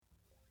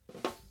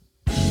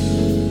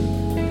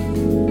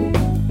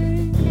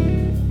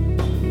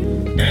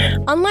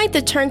Unlike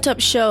the turned-up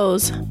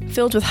shows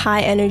filled with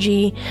high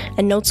energy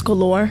and notes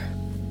galore,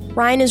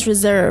 Ryan is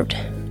reserved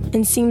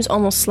and seems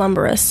almost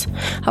slumberous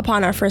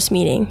upon our first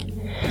meeting.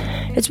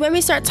 It's when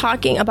we start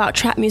talking about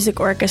Trap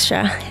Music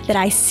Orchestra that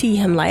I see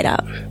him light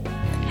up.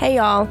 Hey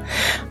y'all,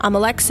 I'm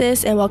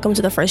Alexis and welcome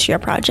to the First Year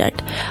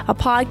Project, a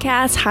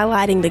podcast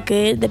highlighting the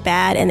good, the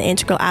bad, and the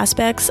integral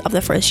aspects of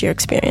the first year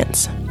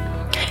experience.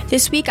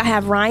 This week I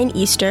have Ryan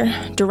Easter,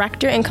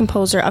 director and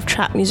composer of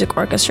Trap Music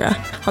Orchestra,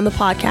 on the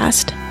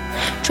podcast.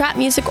 Trap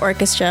Music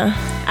Orchestra,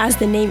 as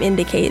the name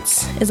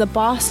indicates, is a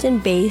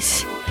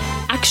Boston-based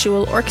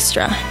actual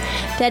orchestra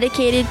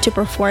dedicated to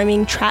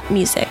performing trap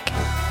music.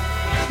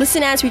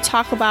 Listen as we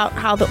talk about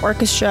how the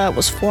orchestra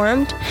was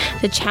formed,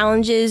 the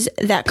challenges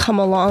that come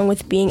along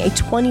with being a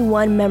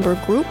 21-member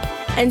group,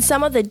 and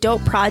some of the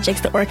dope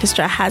projects the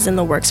orchestra has in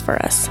the works for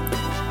us.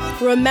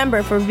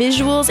 Remember, for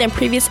visuals and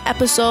previous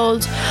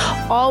episodes,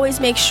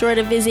 always make sure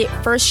to visit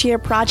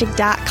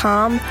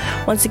firstyearproject.com.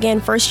 Once again,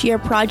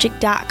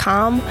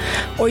 firstyearproject.com.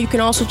 Or you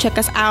can also check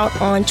us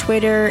out on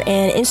Twitter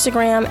and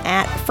Instagram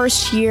at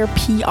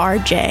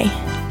firstyearprj.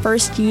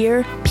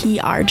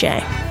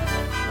 Firstyearprj.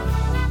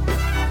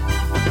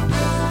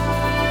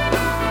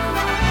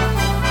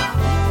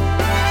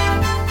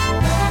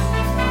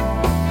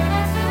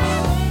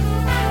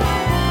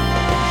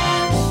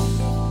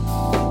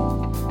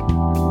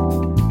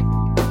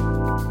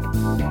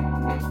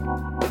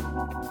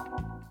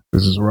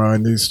 This is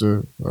Ryan Easter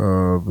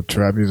of the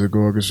Trap Music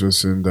Orchestra,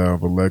 sitting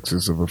down with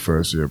Alexis of a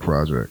First Year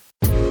Project.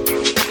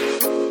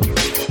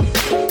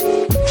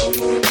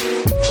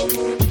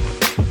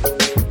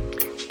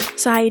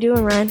 So how you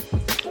doing, Ryan?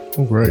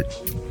 I'm great.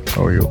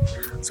 How are you?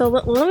 So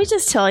let me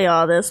just tell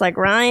y'all this. Like,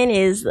 Ryan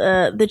is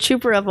the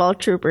trooper of all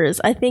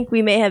troopers. I think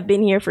we may have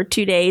been here for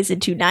 2 days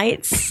and 2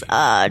 nights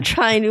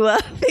trying to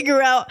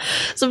figure out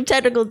some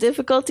technical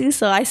difficulties.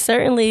 So I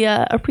certainly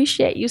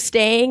appreciate you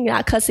staying,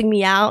 not cussing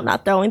me out,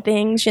 not throwing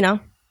things, you know.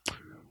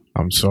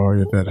 I'm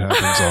sorry if that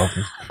happens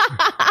often.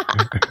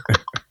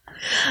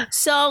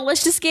 So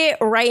let's just get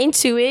right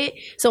into it.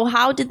 So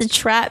how did the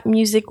Trap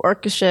Music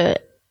Orchestra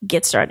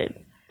get started?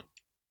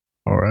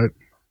 All right.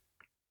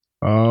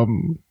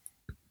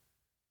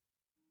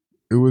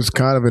 It was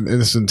kind of an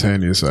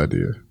instantaneous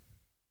idea.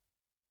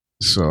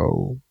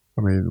 So,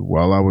 I mean,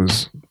 while I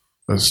was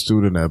a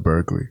student at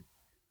Berkeley,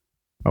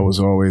 I was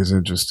always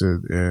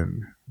interested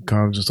in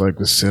kind of just like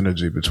the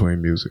synergy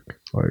between music,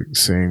 like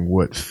seeing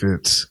what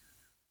fits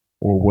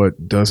or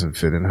what doesn't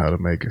fit and how to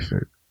make it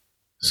fit.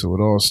 So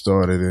it all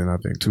started in, I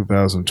think,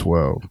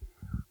 2012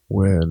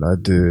 when I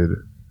did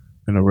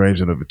an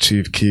arrangement of a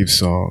Chief Keef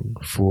song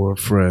for a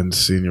friend's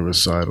senior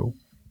recital.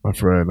 My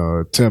friend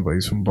Timba,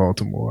 he's from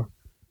Baltimore.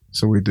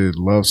 So we did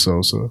Love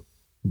Sosa,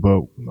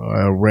 but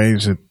I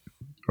arranged it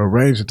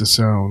to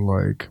sound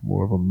like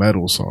more of a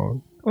metal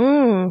song.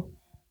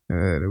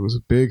 And it was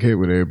a big hit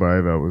with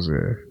everybody that was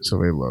there, so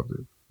they loved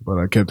it. But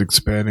I kept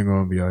expanding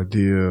on the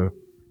idea.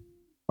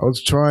 I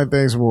was trying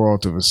things more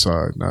off to the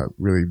side, not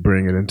really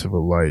bring it into the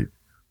light,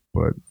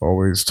 but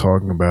always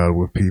talking about it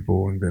with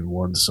people. And then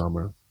one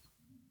summer,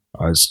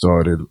 I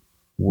started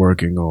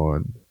working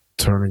on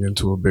turning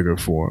into a bigger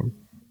form.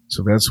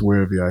 So that's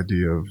where the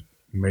idea of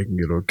making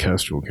it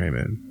orchestral came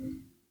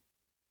in.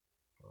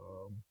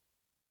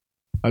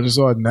 I just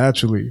saw it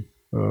naturally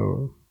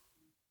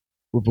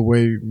with the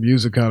way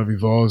music kind of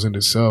evolves in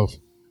itself.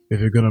 If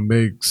you're going to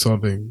make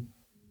something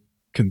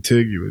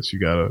contiguous, you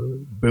got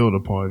to build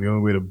upon it. The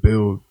only way to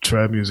build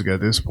trap music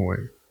at this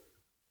point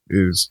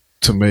is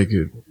to make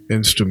it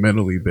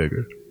instrumentally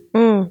bigger.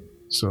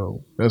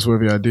 So that's where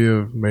the idea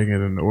of making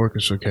it an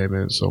orchestra came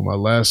in. So my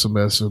last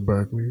semester at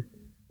Berkeley,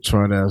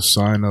 trying to have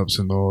sign-ups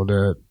and all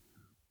that.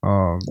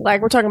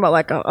 Like we're talking about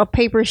like a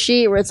paper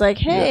sheet where it's like,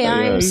 hey,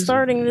 I'm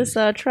starting this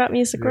Trap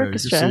Music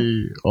Orchestra.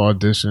 You see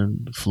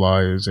audition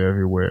flyers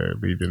everywhere,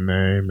 leave your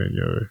name and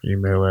your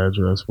email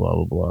address, blah,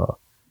 blah,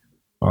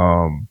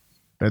 blah.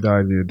 That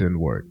idea didn't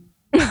work.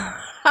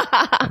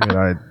 And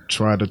I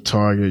tried to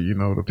target,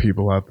 the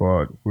people I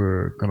thought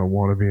were going to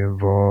want to be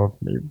involved.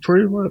 I mean,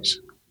 pretty much,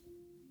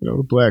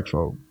 the black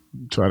folk.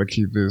 Try to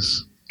keep it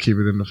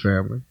in the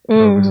family.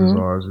 This is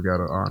ours, we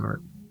got to honor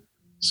it.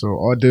 So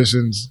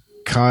auditions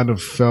kind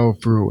of fell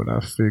through, and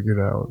I figured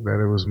out that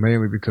it was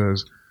mainly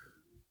because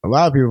a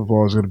lot of people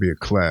thought it was going to be a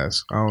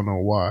class. I don't know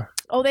why.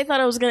 Oh, they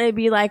thought it was going to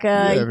be like you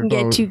can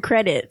get 2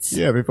 credits.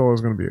 Yeah, they thought it was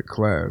going to be a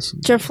class.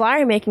 Your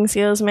flyer making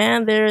skills,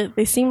 man,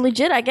 they seem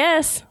legit, I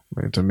guess.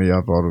 I mean, to me,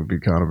 I thought it would be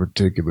kind of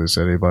ridiculous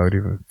that anybody would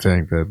even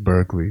think that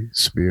Berkeley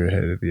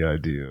spearheaded the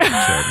idea of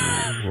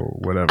or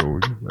whatever.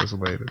 That's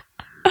later.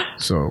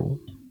 So,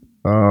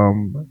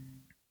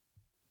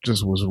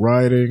 just was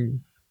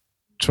writing.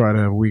 Tried to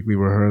have weekly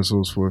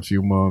rehearsals for a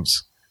few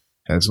months.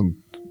 Had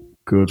some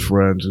good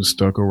friends who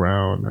stuck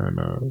around.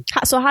 And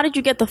so how did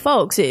you get the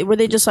folks? Were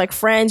they just like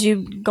friends,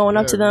 you going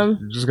up to them?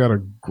 You just got to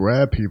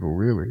grab people,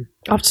 really.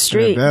 Off the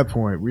street. And at that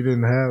point, we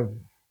didn't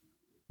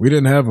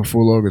have a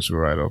full orchestra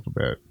right off the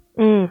bat.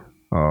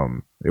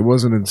 It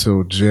wasn't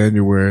until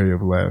January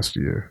of last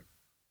year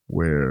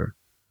where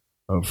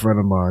a friend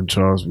of mine,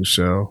 Charles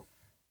Michel,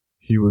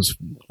 he was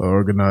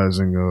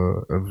organizing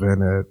a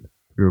event at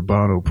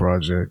Urbano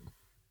Project,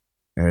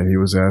 and he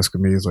was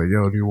asking me, he's like,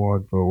 "Yo, do you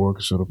want the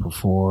orchestra to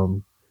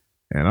perform?"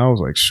 And I was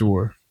like,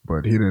 "Sure,"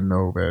 but he didn't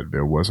know that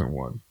there wasn't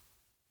one.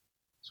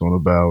 So in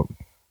about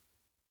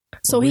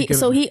so he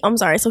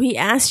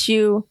asked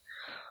you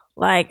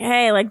like,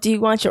 "Hey, like, do you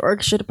want your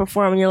orchestra to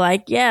perform?" And you're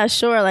like, "Yeah,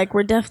 sure, like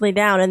we're definitely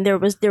down." And there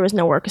was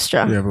no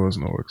orchestra. Yeah, there was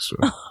no orchestra.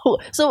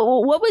 So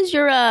what was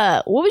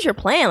your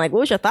plan? Like,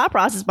 what was your thought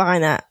process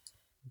behind that?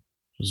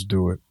 Just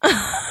do it.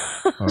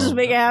 Just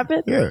make it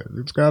happen? Yeah,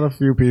 it's got a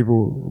few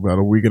people, about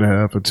a week and a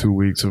half or 2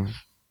 weeks of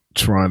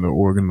trying to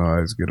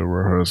organize, get a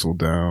rehearsal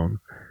down,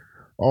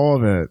 all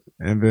that.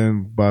 And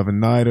then by the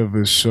night of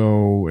the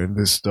show, and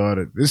this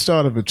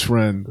started a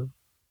trend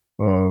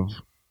of,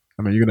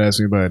 I mean, you can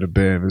ask anybody in the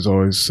band, there's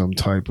always some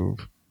type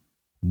of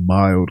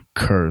mild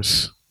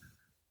curse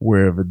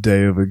where the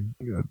day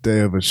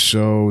of a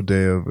show,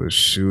 day of a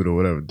shoot or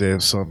whatever, day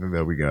of something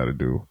that we got to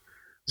do,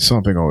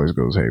 something always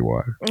goes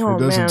haywire. Oh, it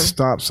doesn't man.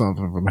 stop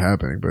something from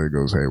happening, but it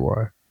goes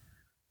haywire.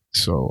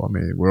 So, I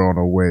mean, we're on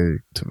our way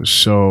to the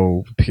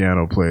show. The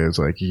piano player's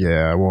like,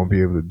 "Yeah, I won't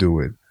be able to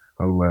do it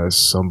unless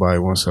somebody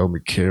wants to help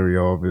me carry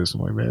all this." I'm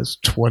like, "Man, it's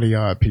 20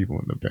 odd people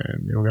in the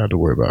band. You don't have to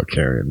worry about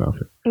carrying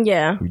nothing."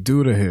 Yeah. We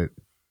do the hit.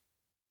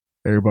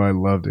 Everybody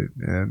loved it.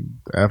 And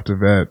after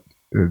that,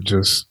 it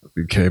just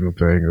became a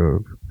thing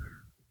of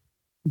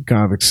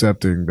kind of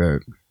accepting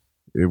that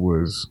it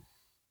was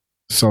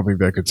something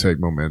that could take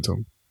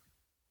momentum.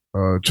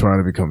 Trying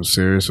to become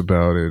serious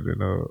about it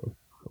in a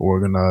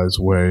organized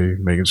way,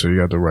 making sure you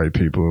got the right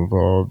people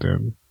involved.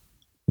 And,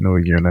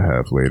 a year and a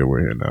half later, we're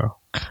here now.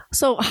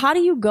 So how do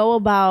you go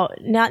about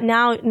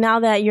now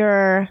that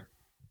you're,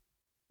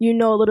 a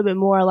little bit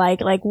more,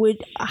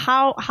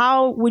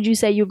 how would you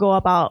say you go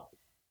about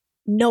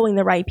knowing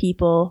the right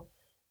people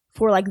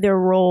for like their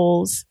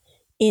roles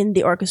in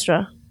the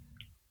orchestra?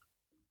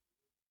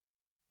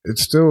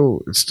 It's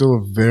still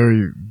a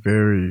very,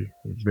 very,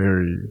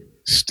 very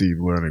steep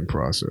learning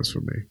process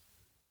for me.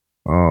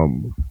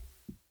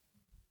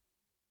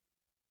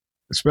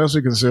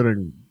 Especially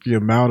considering the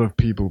amount of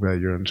people that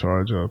you're in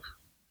charge of.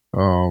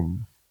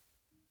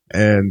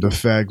 And the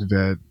fact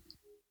that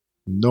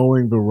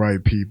knowing the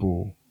right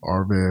people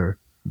are there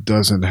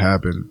doesn't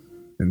happen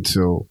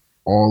until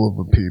all of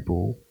the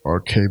people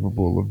are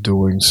capable of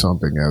doing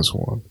something as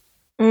one.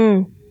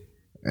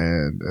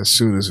 And as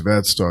soon as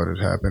that started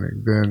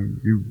happening,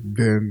 then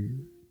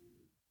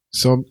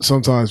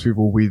sometimes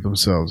people weed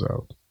themselves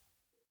out.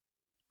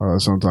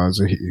 Sometimes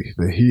the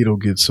heat will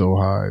get so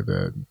high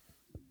that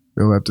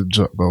they'll have to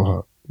jump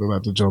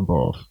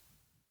off.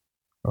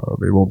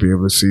 They won't be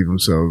able to see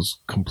themselves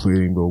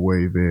completing the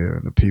way there.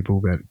 And the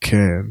people that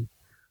can,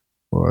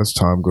 well, as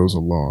time goes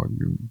along,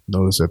 you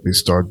notice that they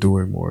start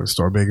doing more,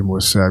 start making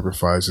more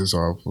sacrifices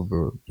off of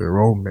their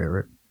own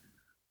merit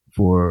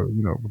for,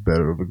 the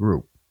better of the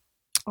group.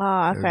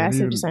 Oh, okay, I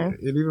see what you're saying.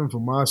 And even for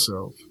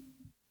myself,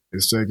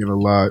 it's taken a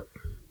lot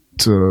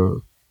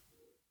to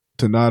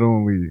not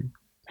only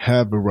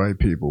have the right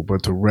people,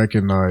 but to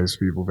recognize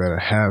people that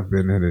have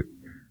been in it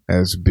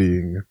as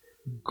being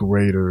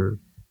greater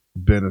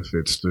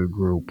benefits to the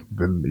group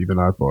than even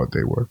I thought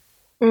they were.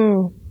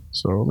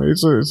 So, I mean,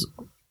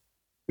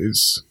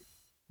 it's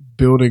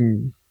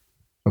building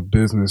a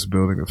business,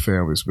 building a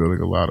family, it's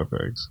building a lot of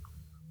things.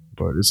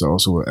 But it's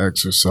also an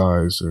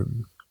exercise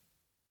in,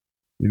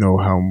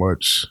 how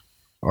much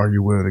are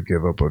you willing to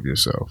give up of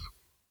yourself?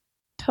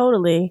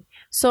 Totally.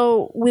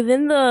 So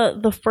within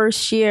the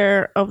first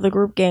year of the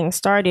group getting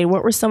started,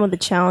 what were some of the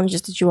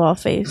challenges that you all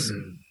faced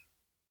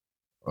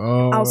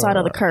outside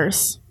of the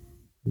curse?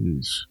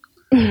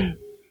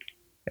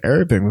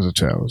 Everything was a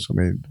challenge. I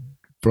mean,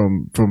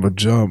 from the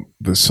jump,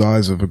 the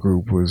size of the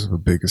group was the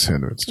biggest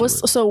hindrance.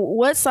 So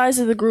what size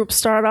did the group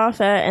start off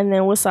at, and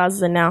then what size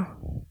is it now?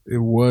 It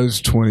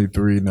was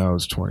 23, now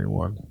it's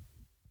 21.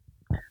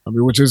 I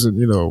mean, which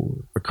isn't,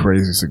 a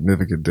crazy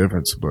significant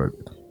difference, but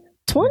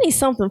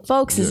 20-something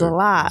folks is a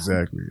lot.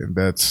 Exactly. And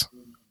that's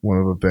one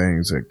of the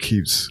things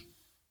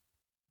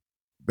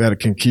that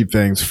can keep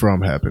things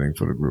from happening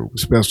for the group,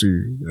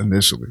 especially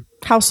initially.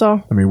 How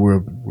so? I mean,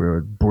 we're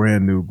a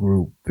brand new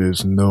group.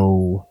 There's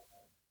nobody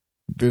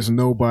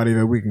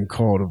that we can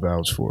call to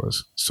vouch for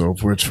us. So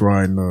if we're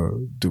trying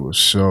to do a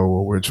show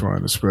or we're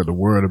trying to spread the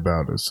word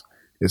about us,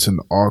 it's an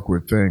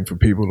awkward thing for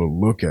people to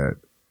look at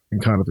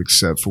and kind of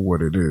accept for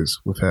what it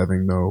is, with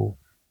having no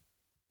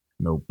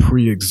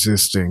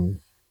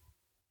pre-existing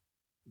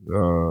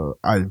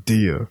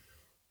idea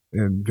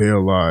in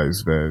their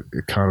lives that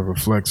it kind of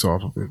reflects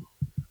off of it.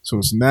 So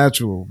it's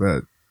natural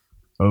that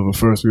the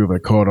first people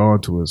that caught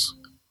on to us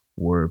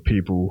were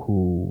people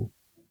who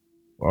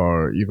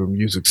are either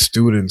music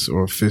students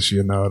or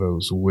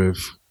aficionados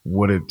with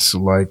what it's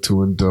like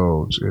to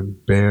indulge in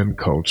band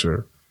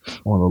culture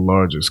on a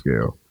larger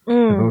scale.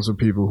 And those are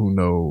people who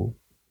know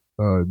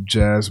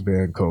jazz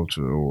band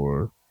culture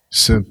or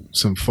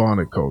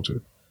symphonic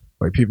culture,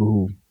 like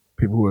people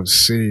who have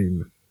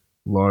seen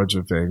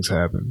larger things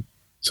happen,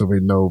 so they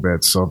know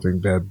that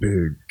something that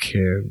big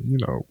can,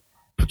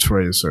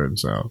 portray a certain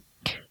sound.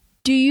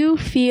 Do you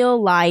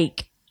feel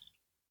like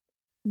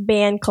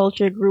band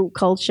culture, group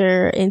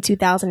culture in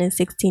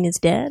 2016 is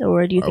dead,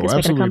 or do you think it's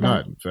making a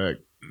comeback? Absolutely not. In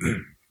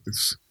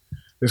fact,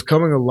 it's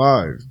coming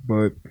alive,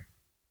 but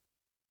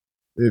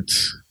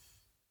it's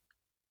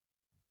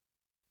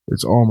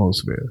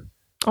almost there.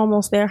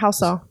 Almost there? How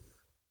so?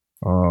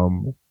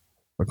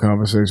 A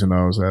conversation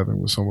I was having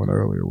with someone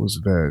earlier was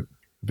that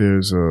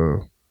there's a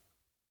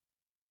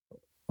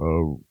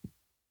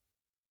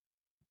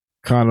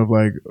kind of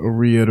like a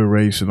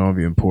reiteration on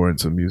the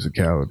importance of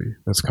musicality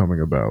that's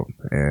coming about.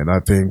 And I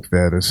think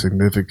that a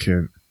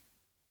significant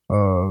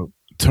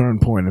turn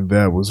point in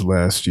that was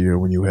last year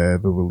when you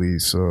had the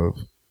release of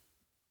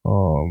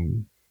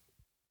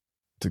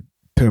To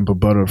Pimp a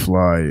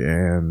Butterfly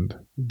and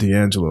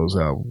D'Angelo's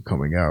album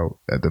coming out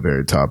at the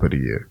very top of the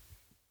year.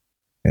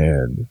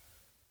 And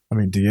I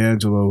mean,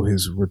 D'Angelo,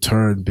 his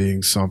return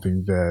being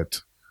something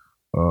that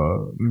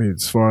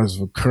as far as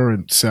the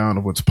current sound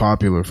of what's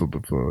popular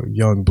for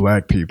young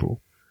black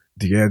people,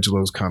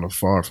 D'Angelo's kind of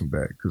far from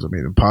that. Because I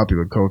mean, in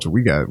popular culture,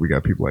 we got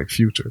people like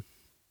Future.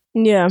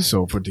 Yeah.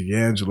 So for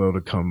D'Angelo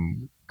to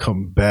come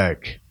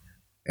back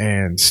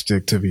and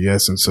stick to the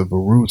essence of the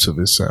roots of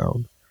his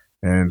sound,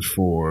 and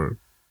for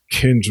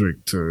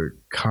Kendrick to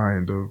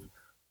kind of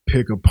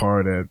pick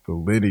apart at the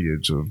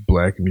lineage of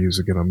black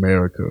music in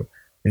America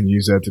and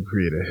use that to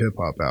create a hip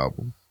hop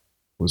album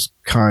was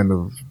kind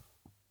of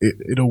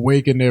it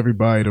awakened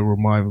everybody to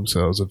remind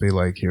themselves that they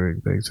like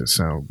hearing things that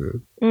sound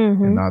good,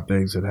 and not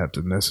things that have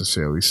to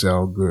necessarily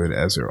sound good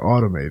as they're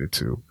automated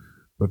to,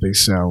 but they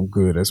sound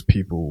good as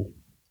people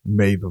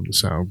made them to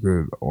sound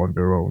good on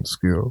their own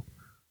skill,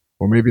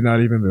 or maybe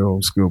not even their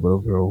own skill, but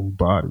of their own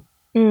body.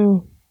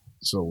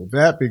 So with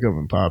that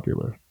becoming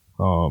popular,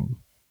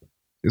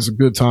 it's a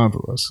good time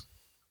for us,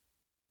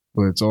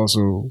 but it's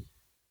also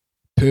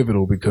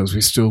pivotal because we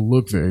still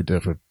look very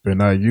different. We're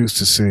not used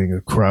to seeing a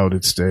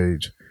crowded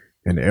stage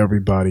and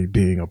everybody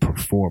being a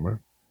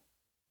performer.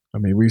 I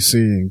mean, we've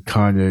seen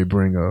Kanye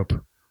bring up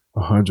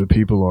 100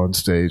 people on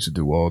stage to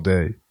do all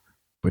day,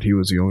 but he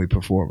was the only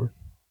performer.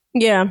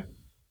 Yeah.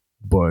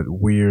 But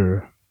we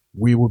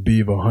will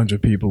be the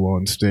 100 people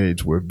on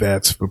stage where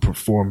that's the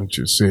performance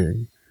you're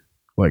seeing.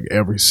 Like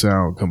every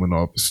sound coming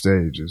off the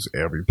stage is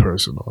every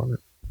person on it.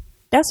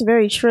 That's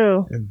very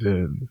true. And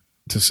then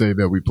to say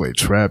that we play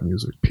trap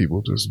music,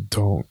 people just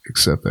don't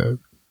accept that.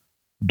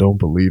 Don't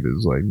believe it.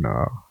 It's like,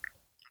 nah,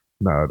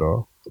 not at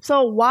all.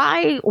 So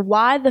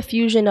why the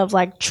fusion of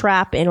like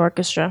trap and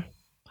orchestra?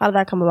 How did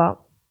that come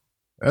about?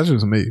 That's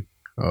just me.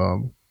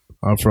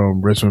 I'm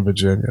from Richmond,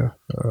 Virginia.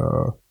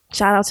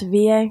 Shout out to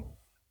VA.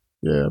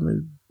 Yeah, I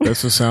mean,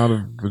 that's the sound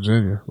of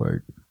Virginia. Like,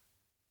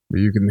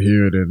 you can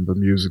hear it in the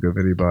music of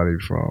anybody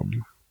from,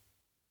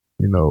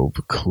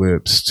 the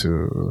Clips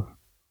to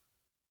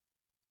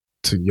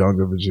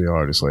younger Virginia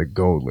artists like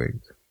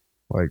Goldlink.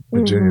 Like,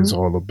 Virginia's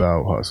all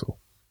about hustle.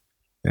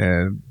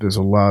 And there's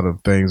a lot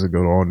of things that go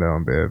on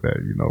down there that,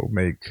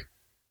 make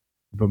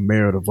the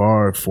merit of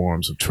our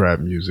forms of trap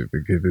music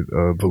that give it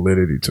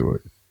validity to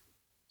it.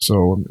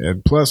 So,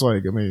 and plus,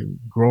 like, I mean,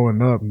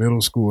 growing up,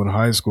 middle school and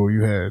high school,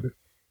 you had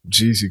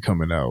Jeezy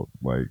coming out.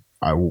 Like,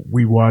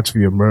 we watched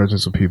the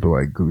emergence of people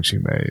like Gucci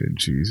Mane and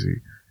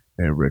Jeezy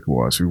and Rick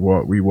Ross.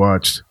 We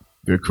watched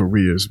their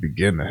careers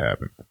begin to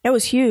happen. It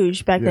was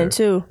huge back then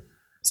too.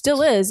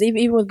 Still is,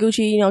 even with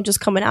Gucci, just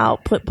coming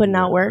out, putting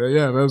out work.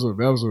 Yeah,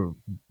 that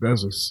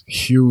was a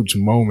huge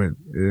moment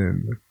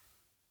in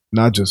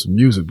not just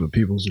music but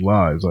people's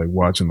lives, like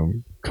watching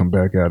them come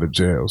back out of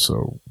jail.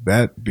 So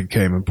that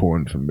became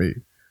important for me.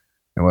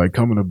 And like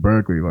coming to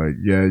Berkeley, like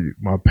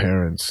my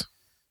parents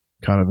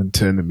kind of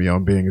intended me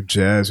on being a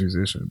jazz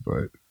musician,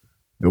 but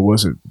there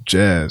wasn't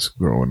jazz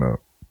growing up.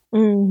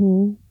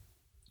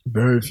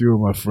 Very few of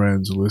my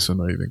friends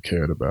listened or even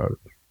cared about it.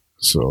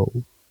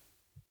 So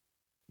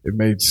it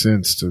made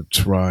sense to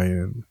try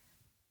and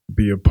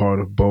be a part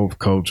of both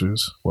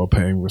cultures while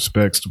paying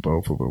respects to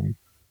both of them.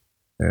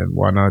 And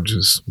why not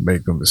just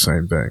make them the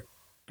same thing?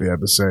 They have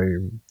the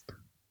same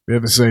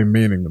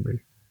meaning to me.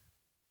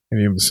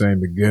 And even the same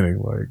beginning.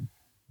 Like,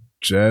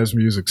 jazz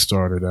music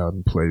started out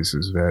in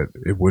places that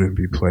it wouldn't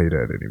be played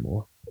at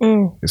anymore.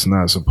 It's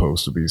not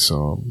supposed to be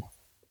some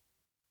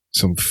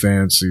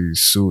fancy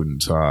suit and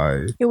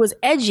tie. It was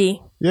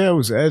edgy. Yeah, it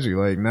was edgy.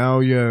 Like, now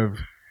you have,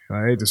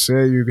 I hate to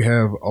say it, you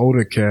have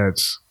older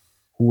cats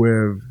who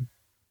have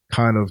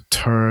kind of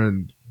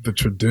turned the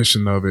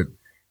tradition of it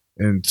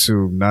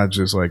into not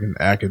just like an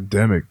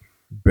academic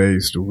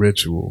based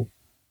ritual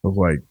of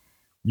like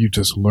you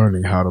just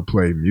learning how to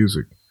play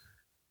music.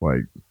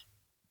 Like,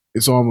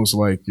 it's almost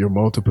like your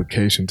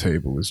multiplication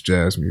table is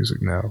jazz music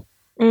now.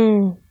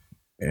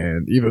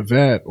 And either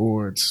that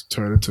or it's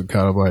turned into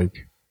kind of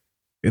like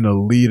an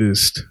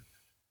elitist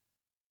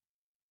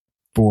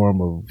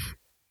form of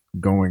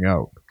going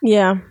out.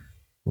 Yeah.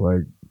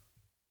 Like,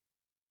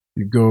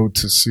 you go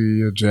to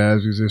see a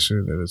jazz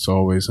musician and it's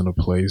always in a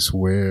place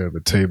where the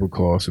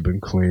tablecloths have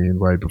been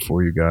cleaned right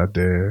before you got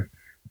there.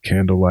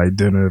 Candlelight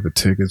dinner, the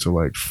tickets are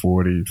like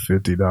 $40,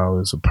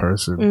 $50 a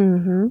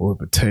person. Or if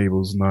the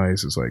table's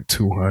nice, it's like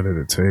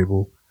 $200 a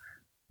table.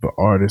 the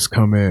artists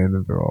come in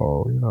and they're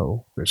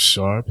all, they're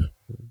sharp,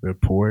 they're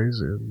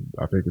poised, and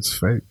I think it's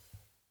fake.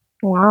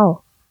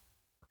 Wow.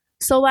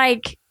 So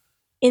like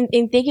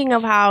in thinking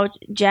of how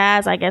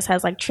jazz, I guess,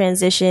 has like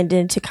transitioned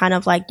into kind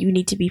of like you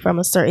need to be from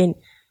a certain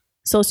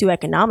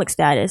socioeconomic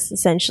status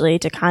essentially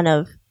to kind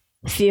of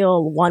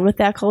feel one with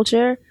that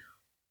culture.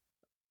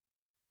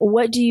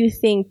 What do you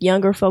think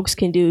younger folks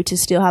can do to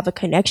still have a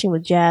connection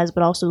with jazz,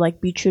 but also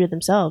like be true to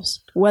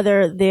themselves,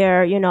 whether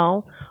they're,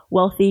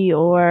 wealthy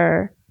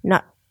or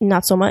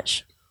not so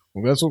much?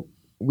 Well, that's what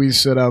we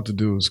set out to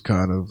do, is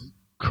kind of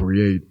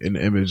create an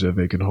image that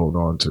they can hold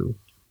on to.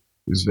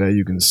 Is that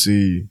you can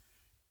see,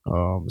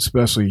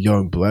 especially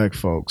young black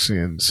folks,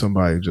 seeing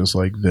somebody just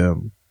like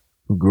them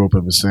who grew up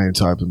in the same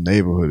type of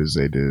neighborhood as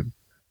they did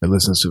and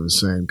listens to the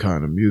same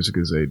kind of music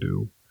as they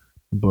do,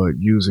 but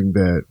using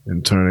that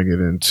and turning it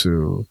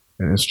into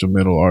an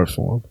instrumental art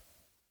form.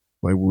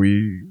 Like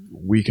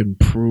we can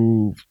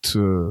prove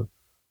to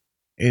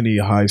any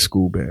high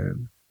school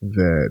band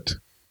that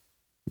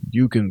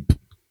you can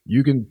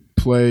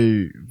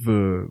play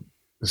the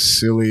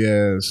silly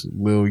ass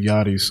Lil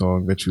Yachty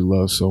song that you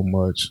love so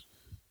much,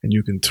 and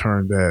you can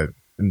turn that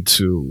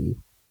into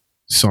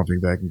something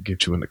that can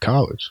get you into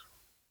college.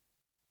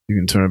 You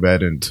can turn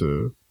that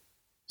into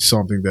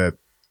something that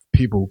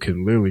people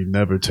can literally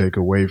never take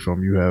away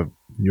from you.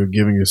 You're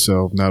giving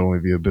yourself not only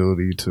the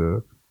ability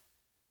to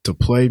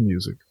play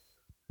music,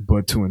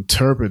 but to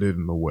interpret it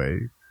in a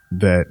way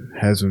that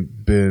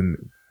hasn't been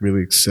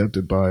really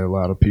accepted by a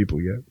lot of people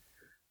yet.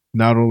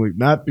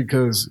 Not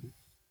because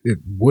it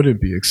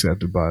wouldn't be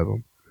accepted by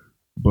them,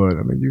 but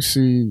I mean, you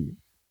see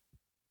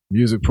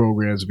music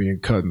programs being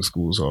cut in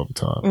schools all the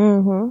time.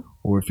 Mm-hmm.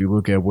 Or if you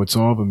look at what's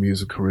on the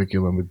music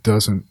curriculum, it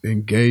doesn't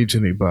engage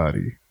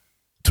anybody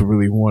to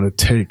really want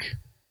to take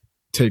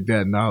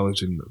that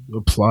knowledge and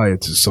apply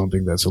it to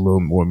something that's a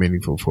little more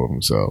meaningful for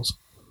themselves.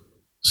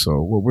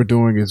 So what we're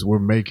doing is we're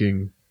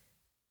making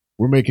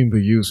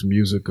the use of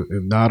music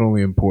not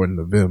only important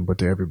to them, but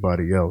to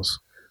everybody else,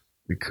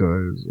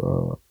 because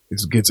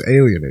it gets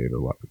alienated a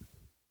lot.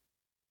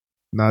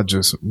 Not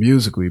just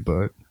musically,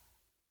 but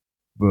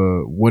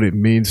what it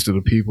means to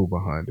the people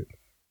behind it.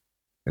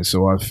 And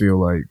so I feel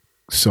like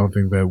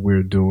something that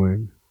we're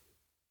doing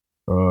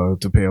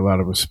to pay a lot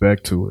of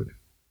respect to it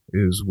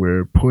is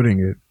we're putting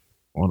it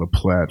on a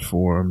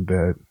platform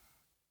that,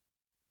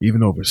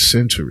 even over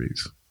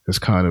centuries, has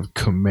kind of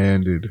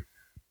commanded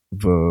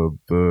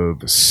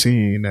the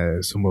scene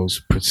as the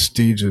most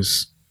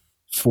prestigious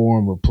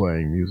form of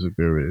playing music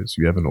there is.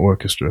 You have an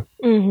orchestra.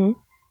 Mm-hmm.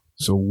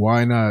 So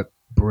why not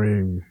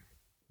bring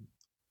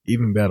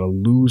even that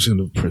illusion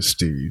of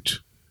prestige?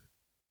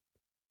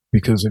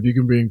 Because if you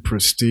can bring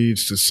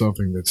prestige to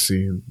something that's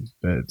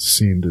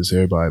seen as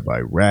thereby by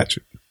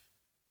ratchet,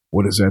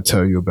 what does that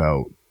tell you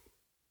about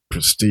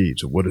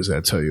prestige? Or what does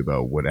that tell you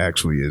about what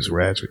actually is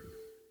ratchet?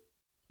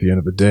 At the end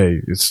of the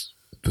day, it's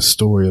the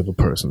story of a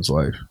person's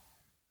life.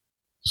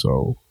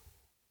 So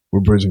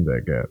we're bridging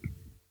that gap.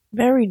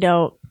 Very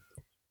dope.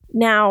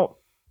 Now,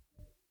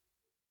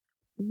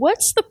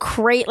 what's the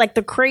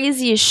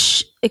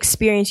craziest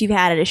experience you've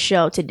had at a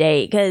show to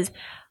date? Because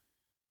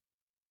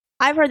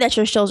I've heard that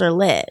your shows are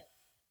lit,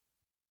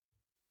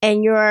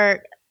 and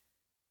you're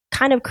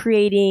kind of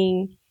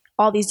creating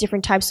all these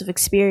different types of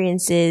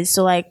experiences.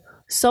 So, like,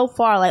 so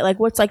far, like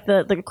what's like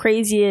the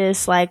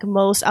craziest, like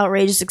most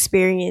outrageous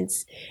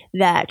experience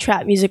that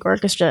Trap Music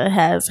Orchestra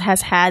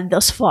has had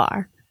thus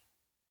far?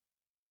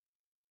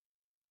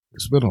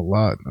 It's been a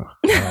lot.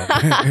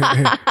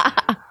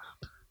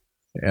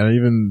 And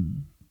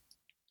even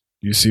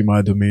you see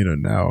my demeanor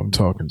now. I'm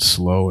talking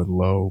slow and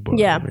low, but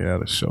yeah,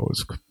 the show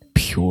is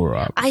pure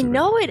opposite. I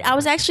know it. I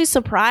was actually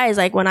surprised.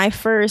 Like when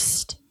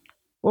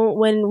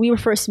we were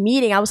first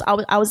meeting, I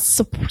was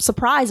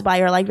surprised by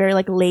your like very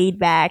like laid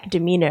back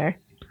demeanor.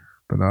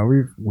 But now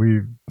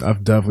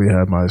I've definitely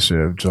had my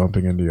share of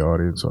jumping in the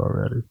audience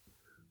already.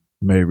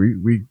 Maybe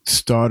we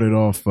started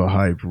off the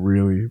hype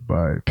really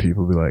by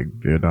people be like,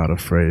 they're not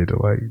afraid to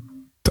like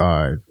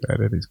die at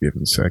any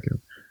given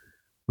second.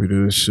 We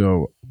did a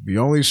show. The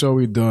only show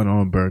we'd done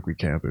on Berkeley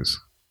campus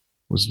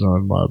was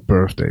done my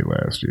birthday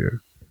last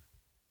year.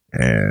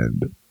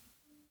 And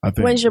I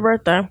think... When's your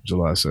birthday?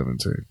 July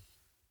 17th.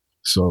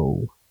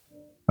 So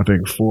I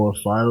think 4 or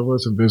 5 of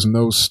us, and there's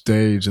no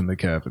stage in the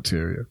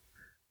cafeteria.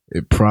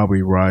 It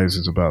probably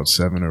rises about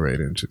 7 or 8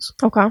 inches.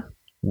 Okay.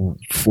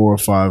 4 or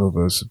 5 of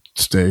us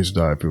stage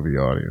dived through the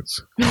audience.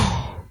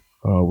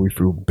 We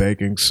threw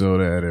baking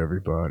soda at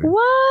everybody.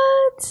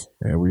 What?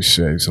 And we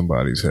shaved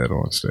somebody's head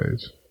on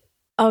stage.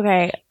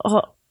 Okay.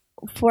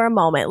 For a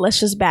moment, let's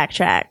just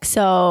backtrack.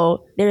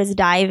 So there's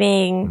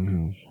diving.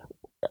 Mm-hmm.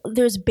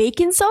 There's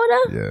baking soda?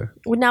 Yeah.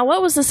 Now,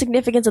 what was the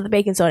significance of the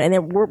baking soda? And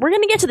then we're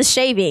going to get to the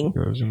shaving.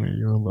 Because, you're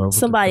in love with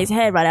somebody's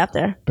head right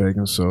after.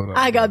 Baking soda.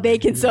 I got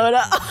baking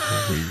soda.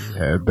 We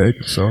had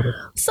baking soda.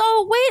 So,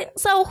 wait.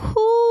 So,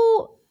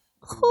 who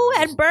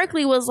at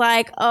Berkeley was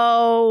like,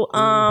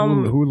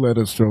 Who let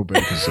us throw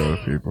baking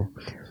soda, people?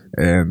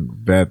 And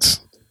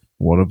that's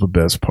one of the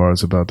best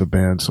parts about the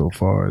band so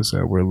far, is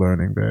that we're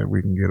learning that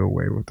we can get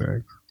away with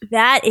that.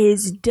 That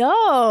is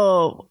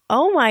dope.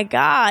 Oh my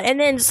god! And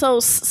then so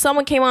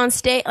someone came on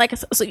stage, like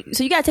so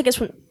you gotta take us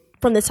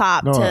from the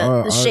top to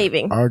the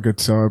shaving. Our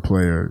guitar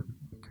player,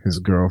 his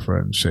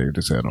girlfriend shaved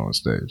his head on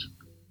stage.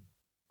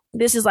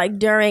 This is like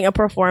during a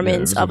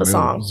performance of a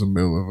song. It was in the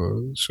middle of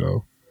a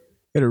show.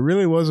 And it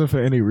really wasn't for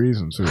any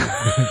reason, too.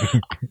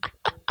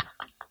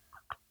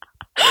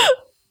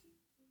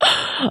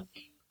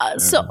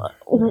 So,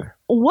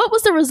 what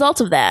was the result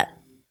of that?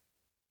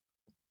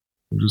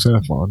 We just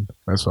had fun.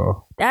 That's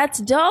all. That's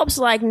dope.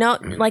 So, like,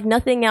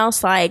 nothing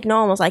else. Like,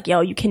 no one was like,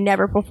 "Yo, you can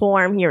never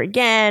perform here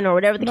again," or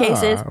whatever the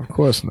case is. Of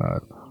course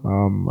not.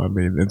 I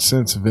mean, and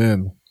since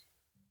then,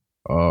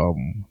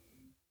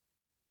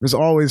 there's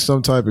always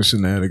some type of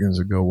shenanigans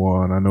that go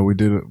on. I know we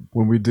did it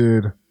when we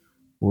did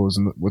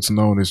what's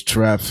known as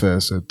Trap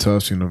Fest at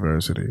Tufts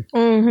University.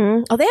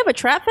 Mm-hmm. Oh, they have a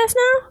Trap Fest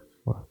now?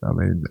 I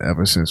mean,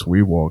 ever since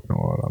we walked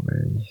on, I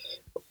mean,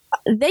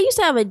 they used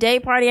to have a day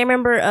party. I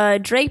remember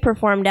Drake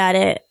performed at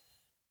it,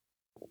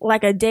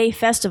 like a day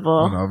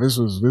festival. No, this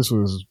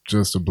was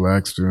just the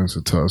black students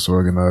at Tufts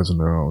organizing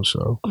their own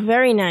show.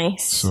 Very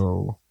nice.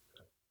 So,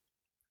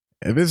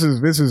 and this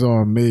is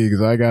on me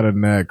because I got a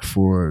knack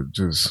for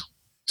just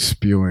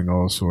spewing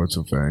all sorts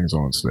of things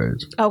on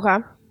stage. Okay.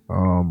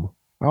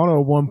 I don't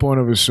know, at one point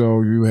of the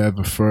show, you had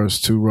the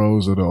first 2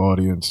 rows of the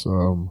audience,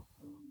 all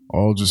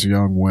just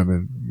young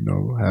women, you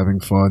know, having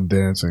fun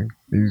dancing.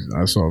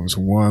 I saw this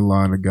one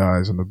line of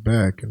guys in the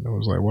back, and I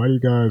was like, why do you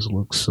guys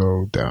look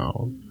so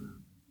down?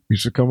 You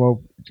should come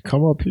up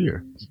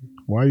here.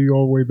 Why are you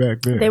all the way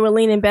back there? They were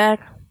leaning back?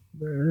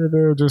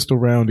 They're just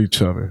around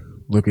each other,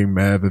 looking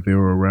mad that they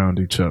were around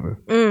each other.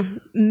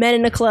 Men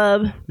in a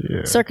club,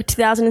 circa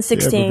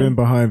 2016. Yeah, but then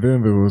behind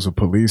them there was a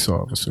police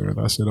officer, and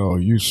I said, "Oh,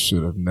 you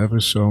should have never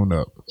shown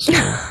up." So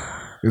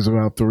it was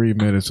about 3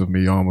 minutes of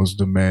me almost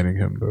demanding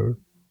him to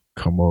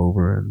come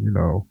over and, you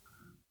know,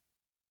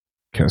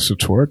 catch the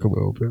twerk a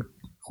little bit.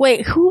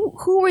 Wait, who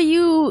were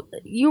you?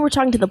 You were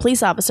talking to the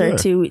police officer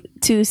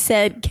to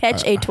said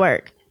catch a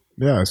twerk.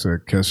 Yeah, I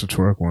said catch the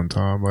twerk one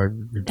time. Like,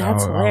 I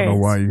don't know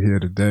why you're here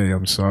today.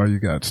 I'm sorry you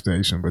got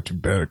stationed, but you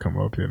better come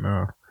up here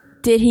now.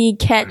 Did he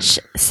catch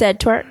said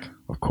twerk?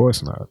 Of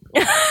course not.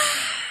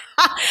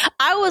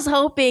 I was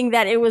hoping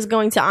that it was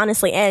going to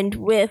honestly end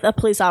with a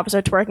police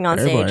officer twerking on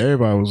stage.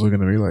 Everybody was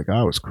looking at me like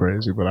I was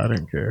crazy, but I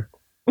didn't care.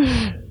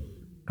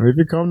 If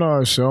you come to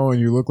our show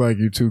and you look like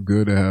you're too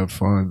good to have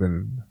fun,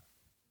 then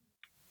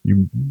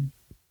you,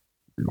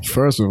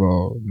 first of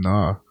all,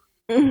 nah.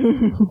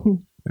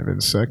 And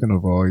then second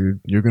of all,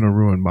 you're going to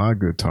ruin my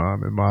good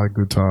time, and my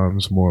good time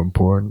is more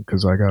important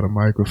because I got a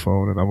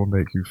microphone and I'm going to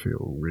make you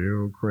feel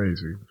real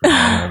crazy for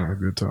having a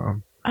good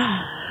time.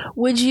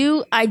 Would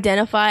you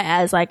identify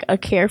as like a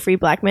carefree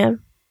black man?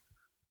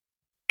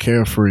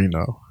 Carefree,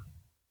 no.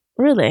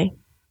 Really?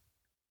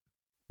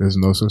 There's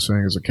no such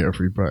thing as a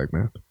carefree black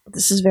man.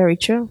 This is very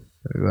true.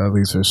 At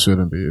least there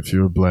shouldn't be. If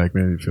you're a black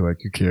man, you feel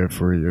like you're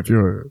carefree.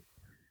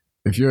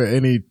 If you're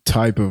any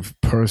type of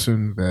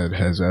person that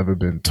has ever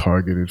been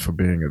targeted for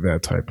being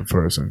that type of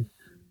person,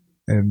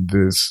 in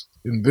this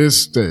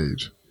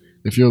stage,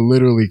 if you're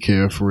literally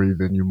carefree,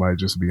 then you might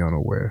just be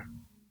unaware.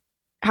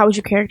 How would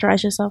you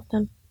characterize yourself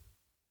then?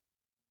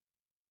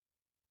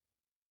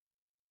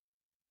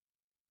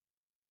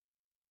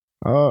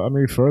 I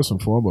mean, first and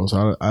foremost,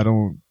 I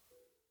don't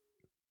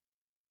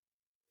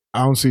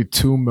see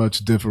too much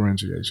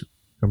differentiation.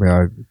 I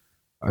mean,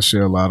 I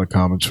share a lot of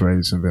common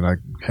traits, and then I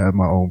have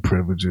my own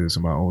privileges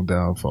and my own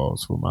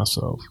downfalls for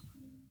myself.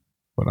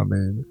 But I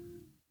mean,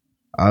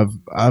 I've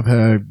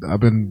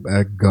been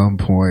at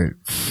gunpoint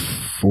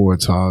 4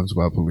 times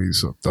by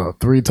police,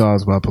 3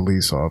 times by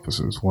police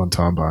officers, 1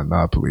 time by a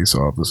not police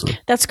officer.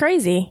 That's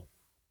crazy.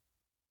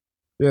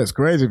 Yeah, it's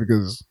crazy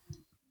because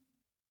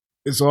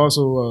it's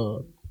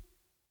also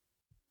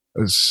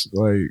it's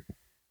like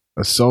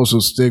a social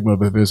stigma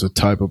that there's a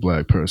type of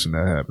black person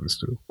that happens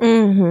to.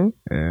 Mm-hmm.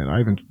 And I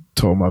even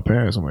told my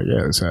parents, I'm like,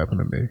 yeah, this happened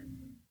to me.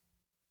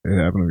 It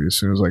happened to me as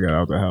soon as I got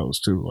out the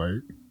house too.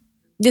 Like,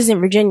 this is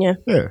in Virginia.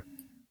 Yeah.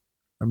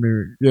 I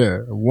mean, yeah,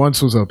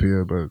 once was up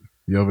here, but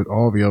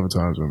all the other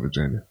times were in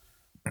Virginia.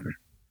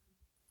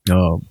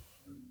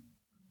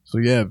 So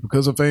yeah,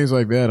 because of things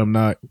like that, I'm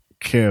not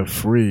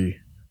carefree.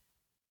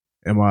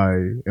 Am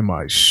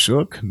I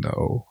shook?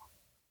 No.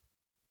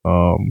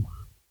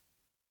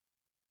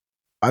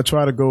 I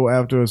try to go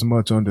after as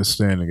much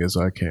understanding as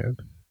I can.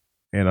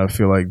 And I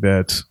feel like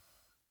that's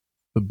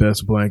the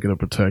best blanket of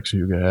protection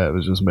you can have,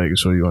 is just making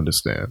sure you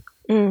understand.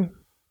 Mm.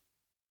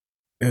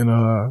 And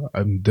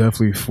I'm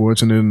definitely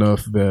fortunate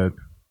enough that,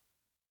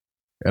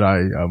 and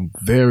I'm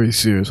very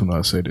serious when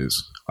I say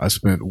this, I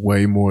spent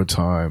way more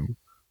time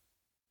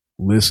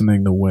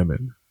listening to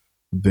women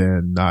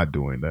than not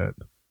doing that.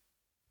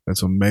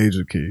 That's a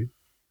major key.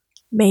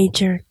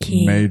 Major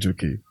key. Major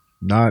key.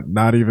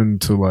 Not even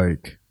to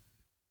like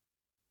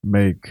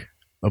make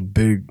a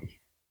big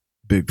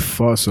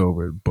fuss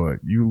over it, but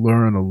you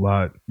learn a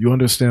lot. You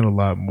understand a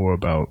lot more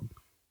about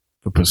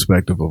the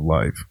perspective of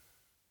life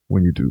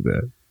when you do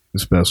that,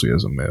 especially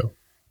as a male.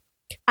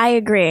 I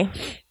agree.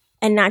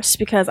 And not just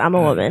because I'm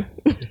a woman.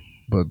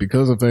 But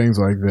because of things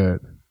like that,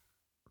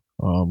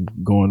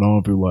 going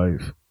on through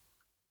life,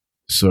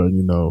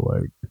 certain,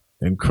 like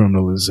in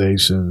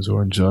criminalizations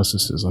or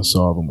injustices, I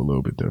saw them a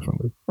little bit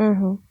differently.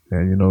 Mm-hmm.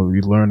 And,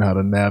 you learn how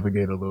to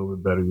navigate a little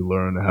bit better. You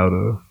learn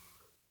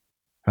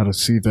how to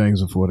see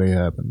things before they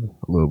happen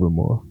a little bit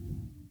more.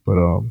 But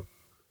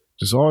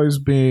just always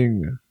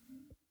being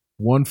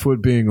one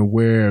foot being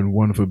aware and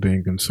one foot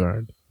being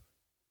concerned.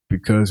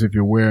 Because if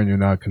you're aware and you're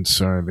not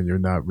concerned, then you're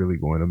not really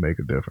going to make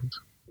a difference.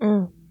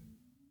 Mm.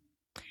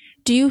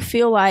 Do you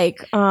feel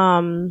like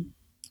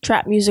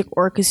Trap Music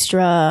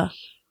Orchestra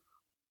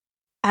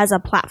as a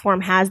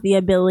platform has the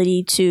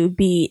ability to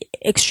be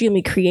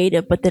extremely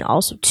creative, but then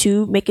also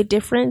to make a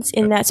difference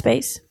in that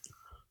space?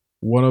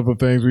 One of the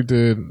things we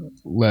did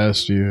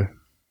last year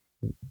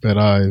that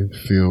I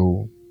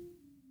feel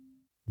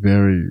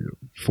very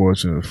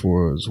fortunate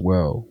for as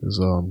well is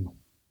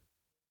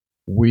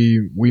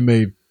we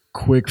made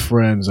quick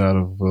friends out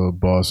of the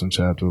Boston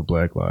chapter of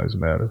Black Lives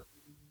Matter.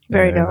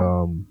 Very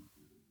dope.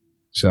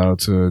 Shout out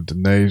to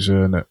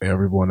Denasia and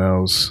everyone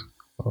else.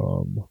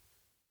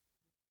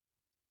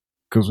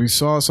 Because we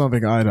saw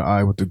something eye to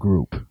eye with the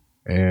group.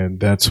 And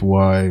that's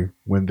why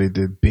when they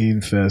did Bean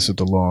Fest at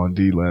the Law and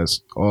D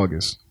last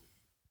August,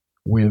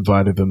 we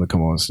invited them to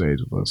come on stage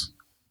with us.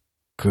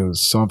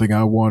 Because something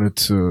I wanted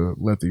to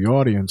let the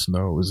audience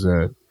know is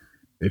that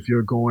if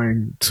you're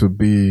going to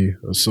be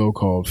a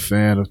so-called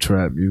fan of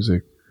trap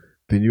music,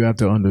 then you have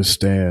to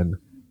understand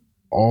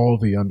all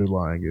the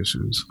underlying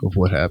issues of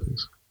what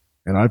happens.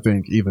 And I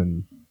think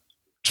even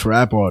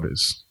trap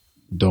artists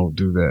don't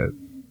do that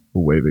the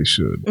way they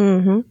should.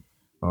 Mm-hmm.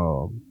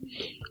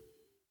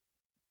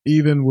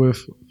 Even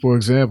with, for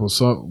example,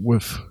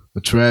 with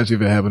the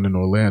tragedy that happened in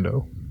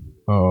Orlando,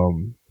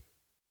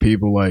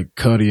 people like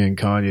Cudi and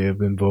Kanye have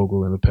been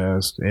vocal in the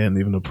past and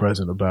even the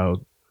present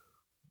about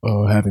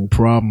having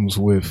problems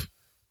with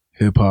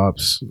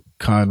hip-hop's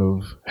kind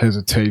of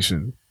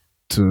hesitation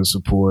to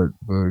support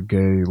the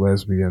gay,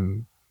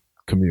 lesbian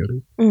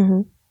community.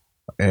 Mm-hmm.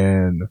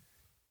 And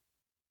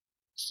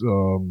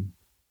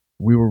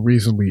we were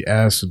recently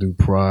asked to do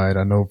Pride.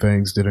 I know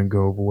things didn't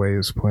go the way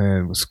as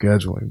planned with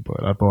scheduling,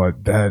 but I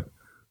thought that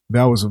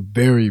was a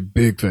very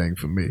big thing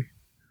for me.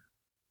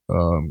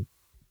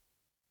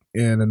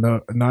 And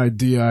an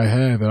idea I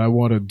have that I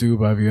want to do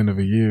by the end of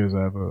the year is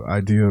I have an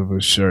idea of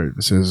a shirt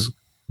that says,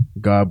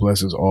 God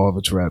blesses all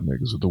the trap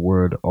niggas, with the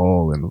word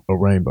all in a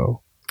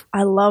rainbow.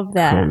 I love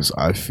that. Because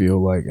I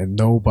feel like, and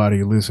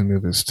nobody listening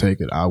to this take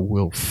it, I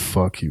will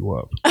fuck you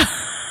up.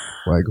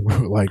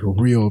 like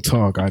real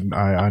talk. I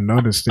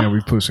understand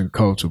we pushing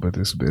culture, but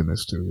this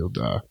business too, you'll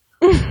die.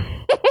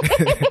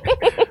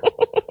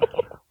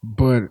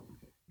 But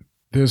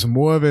there's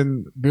more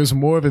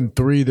than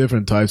three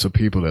different types of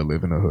people that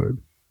live in the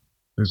hood.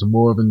 There's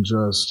more than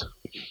just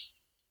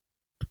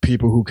the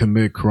people who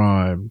commit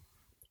crime,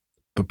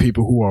 the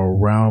people who are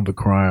around the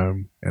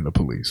crime, and the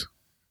police.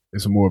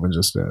 It's more than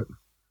just that.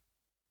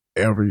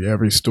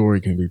 Every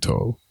story can be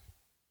told.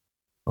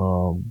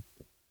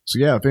 So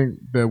yeah, I think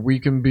that we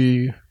can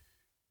be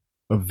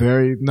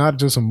not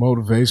just a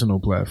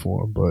motivational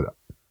platform, but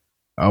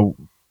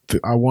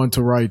I want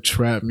to write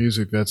trap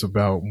music that's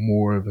about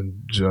more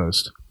than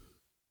just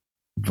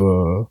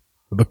the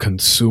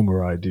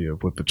consumer idea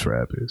of what the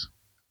trap is.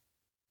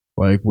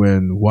 Like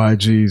when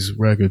YG's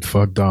record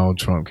 "Fuck Donald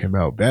Trump" came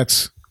out,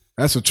 that's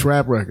a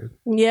trap record.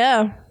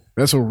 Yeah,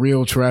 that's a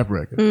real trap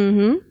record.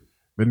 Mm-hmm.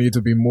 There need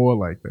to be more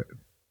like that.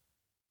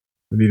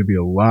 There need to be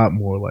a lot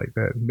more like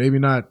that. Maybe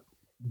not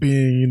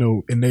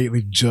being,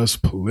 innately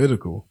just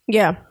political.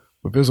 Yeah.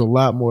 But there's a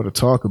lot more to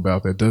talk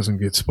about that doesn't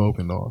get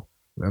spoken on.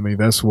 I mean,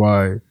 that's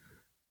why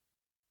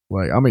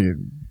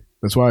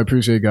I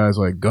appreciate guys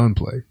like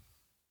Gunplay.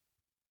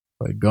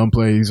 Like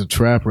Gunplay, he's a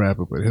trap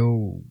rapper, but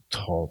he'll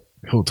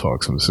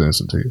talk some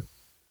sense into you.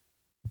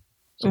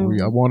 So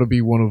I want to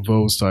be one of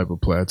those type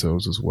of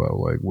plateaus as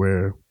well, like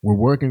where we're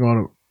working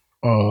on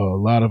a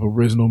lot of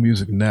original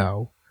music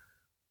now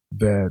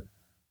that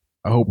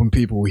I hope when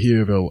people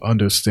hear, they'll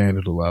understand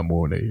it a lot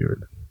more when they hear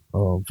it.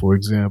 For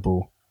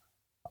example,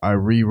 I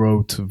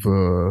rewrote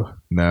the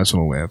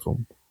national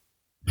anthem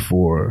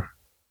for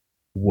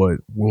what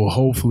will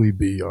hopefully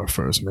be our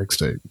first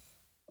mixtape.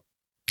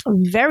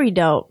 Very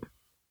dope.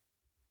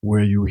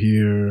 Where you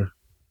hear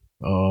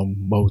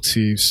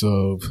motifs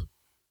of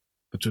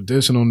the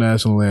traditional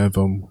national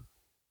anthem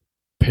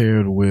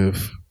paired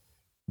with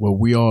what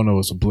we all know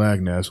is a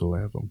black national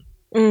anthem.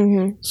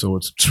 Mm-hmm. So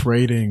it's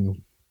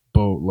trading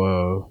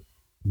both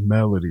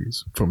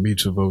melodies from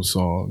each of those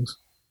songs,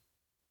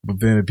 but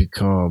then it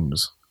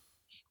becomes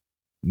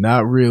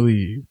not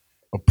really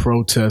a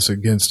protest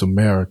against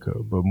America,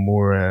 but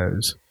more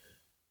as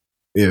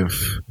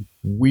if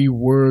we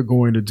were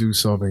going to do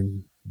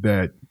something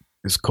that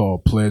is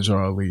called Pledge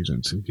Our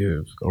Allegiance and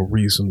give a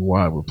reason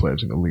why we're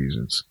pledging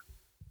allegiance.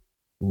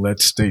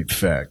 Let's state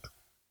fact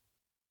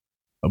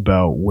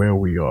about where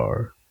we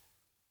are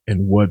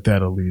and what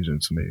that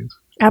allegiance means.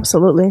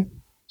 Absolutely.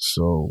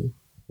 So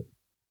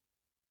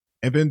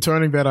And then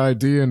turning that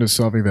idea into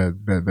something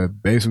that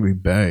basically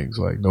bangs.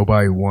 Like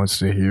nobody wants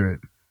to hear it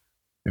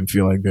and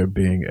feel like they're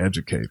being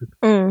educated.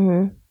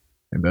 Mm-hmm.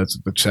 And that's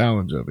the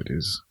challenge of it,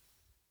 is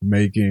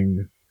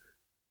making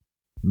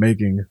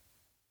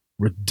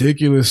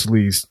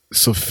ridiculously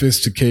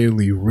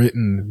sophisticatedly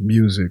written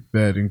music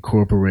that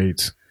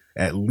incorporates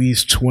at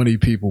least 20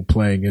 people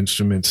playing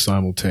instruments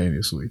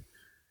simultaneously,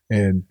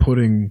 and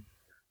putting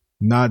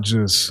not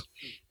just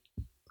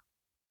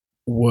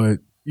what,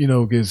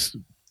 gets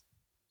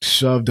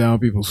shoved down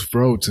people's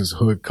throats as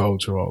hood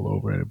culture all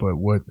over it, but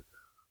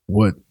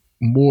what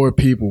more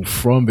people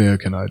from there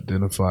can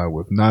identify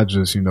with, not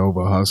just,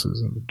 the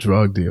hustlers and the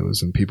drug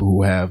dealers and people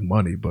who have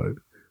money, but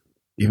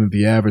even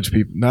the average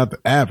people, not the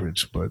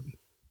average, but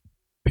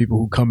people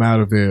who come out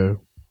of there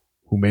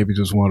who maybe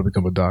just want to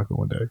become a doctor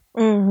one day.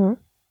 Mm-hmm.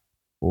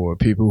 Or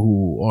people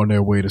who on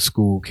their way to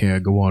school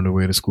can't go on their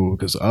way to school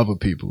because other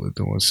people are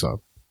doing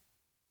something.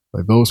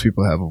 Like those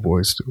people have a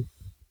voice too.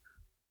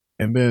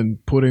 And then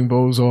putting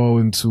those all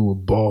into a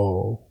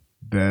ball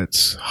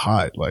that's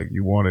hot. Like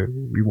you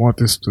want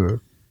this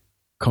to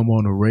come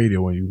on the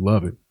radio and you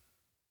love it.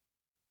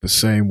 The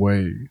same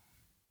way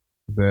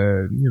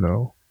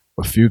that,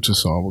 a future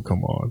song will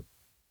come on.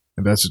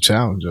 And that's a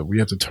challenge that we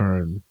have to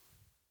turn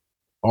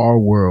our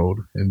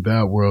world and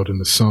that world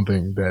into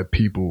something that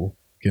people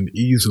can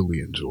easily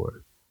enjoy.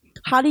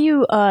 How do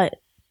you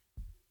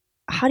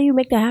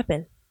make that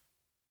happen?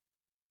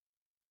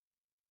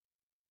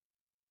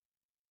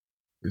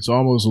 It's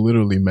almost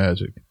literally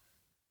magic,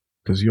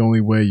 because the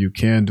only way you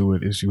can do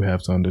it is you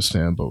have to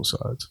understand both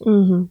sides.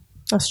 Mm-hmm.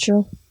 That's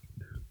true.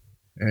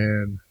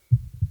 And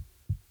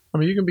I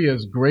mean, you can be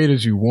as great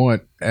as you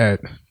want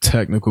at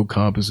technical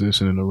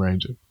composition and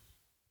arranging,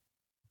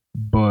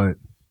 but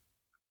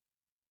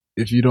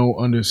if you don't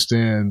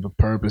understand the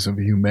purpose and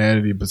the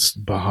humanity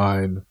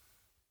behind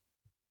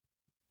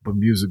the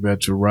music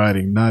that you're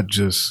writing, not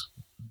just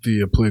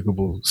the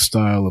applicable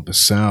style of the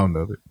sound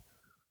of it,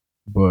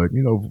 but,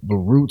 the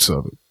roots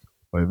of it.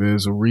 Like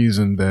there's a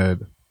reason that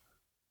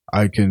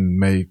I can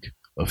make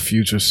a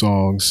Future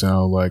song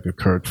sound like a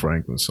Kirk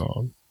Franklin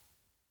song,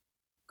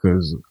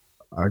 because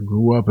I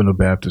grew up in a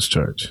Baptist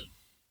church,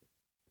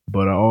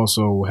 but I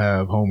also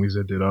have homies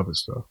that did other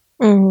stuff.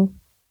 Mm-hmm.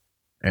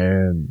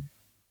 And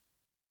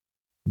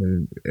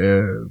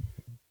the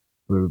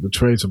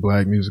traits of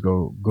black music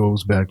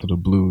goes back to the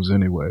blues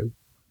anyway.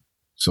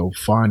 So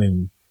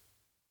finding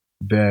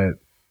that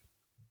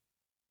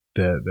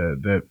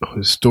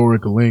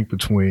historic link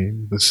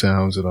between the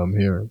sounds that I'm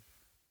hearing,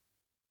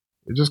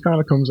 it just kind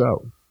of comes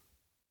out.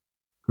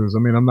 Because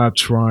I'm not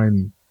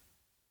trying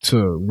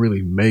to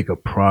really make a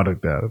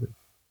product out of it.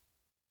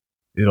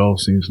 It all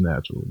seems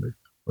natural to me.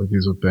 Like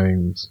these are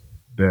things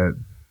that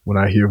when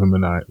I hear them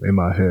in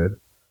my head,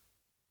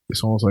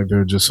 it's almost like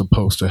they're just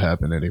supposed to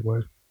happen anyway.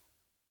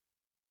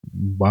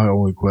 My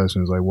only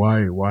question is like,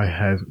 why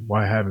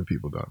haven't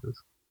people done this?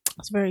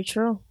 That's very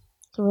true.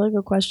 It's a really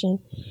good question.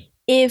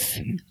 If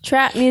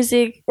Trap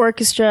Music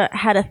Orchestra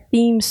had a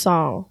theme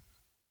song,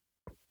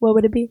 what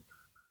would it be?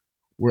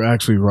 We're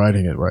actually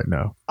writing it right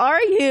now.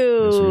 Are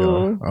you? Yes, we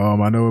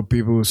are. I know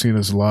people who've seen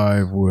us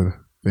live would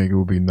think it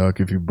would be Nuck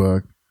If You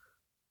Buck.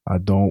 I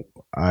don't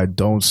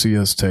see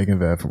us taking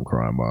that from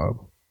Crime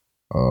Mob.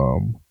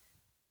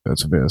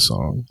 That's their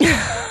song.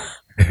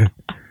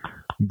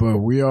 But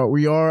we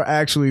are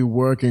actually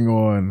working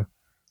on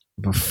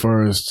the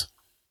first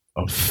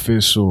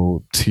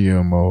official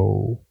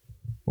TMO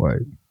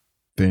like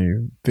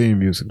theme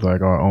music,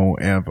 like our own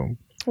anthem.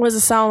 What does it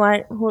sound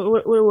like?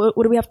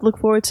 What do we have to look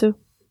forward to?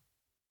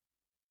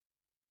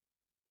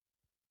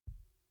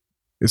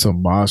 It's a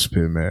mosh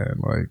pit, man.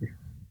 Like,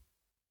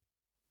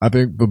 I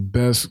think the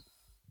best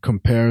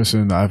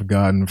comparison I've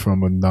gotten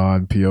from a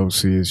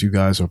non-POC is you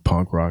guys are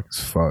punk rock as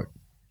fuck.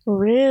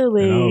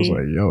 Really? And I was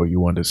like, yo,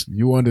 you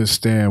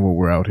understand what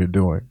we're out here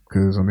doing.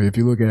 Because, if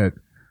you look at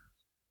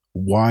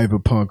why the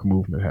punk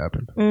movement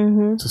happened,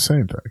 mm-hmm. it's the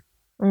same thing.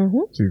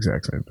 Mm-hmm. It's the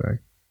exact same thing.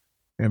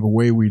 And the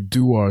way we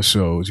do our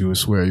shows, you would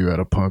swear you're at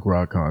a punk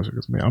rock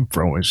concert. I'm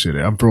throwing shit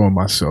in. I'm throwing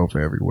myself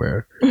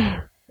everywhere.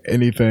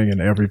 Anything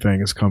and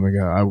everything is coming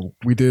out.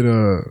 We did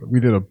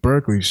a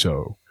Berkeley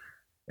show,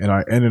 and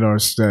I ended our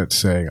set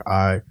saying,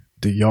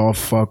 do y'all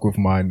fuck with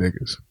my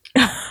niggas?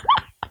 And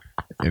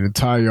the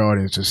entire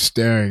audience just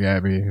staring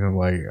at me, and I'm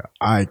like,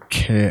 I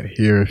can't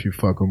hear if you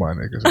fuck with my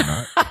niggas or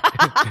not.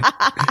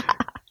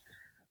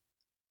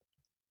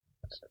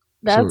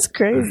 That's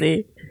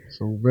crazy.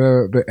 So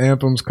the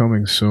anthem's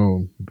coming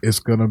soon. It's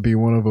gonna be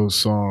one of those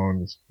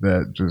songs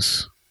that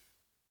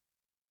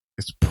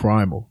it's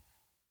primal.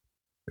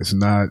 It's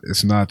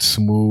not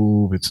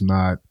smooth. It's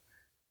not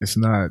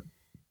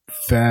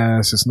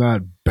fast. It's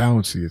not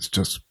bouncy. It's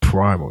just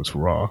primal. It's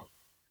raw.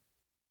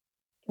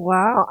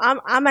 Wow.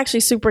 I'm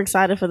actually super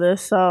excited for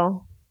this.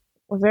 So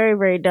very,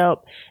 very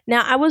dope.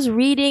 Now, I was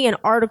reading an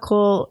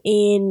article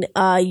in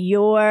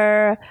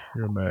your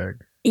mag.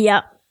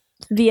 Yep.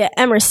 Via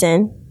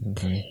Emerson.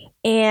 Mm-hmm.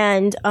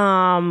 And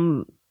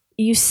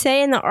you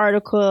say in the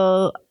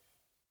article,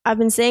 I've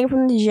been saying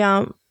from the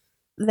jump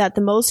that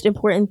the most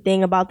important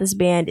thing about this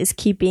band is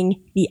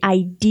keeping the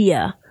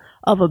idea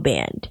of a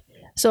band.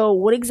 So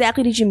what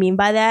exactly did you mean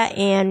by that,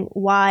 and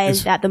why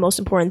is that the most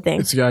important thing?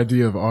 It's the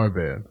idea of our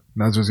band,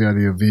 not just the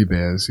idea of the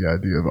band, it's the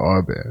idea of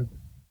our band.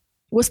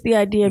 What's the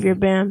idea of your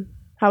band?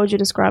 How would you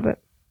describe it?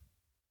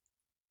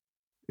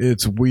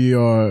 It's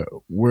we're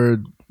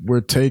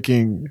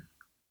taking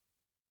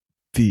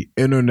the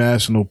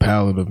international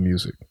palette of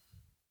music,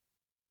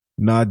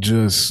 not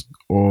just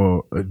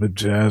or the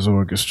jazz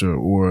orchestra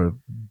or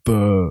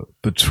the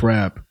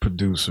trap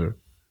producer.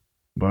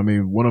 But I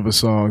mean, one of the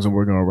songs I'm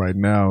working on right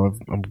now,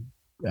 I'm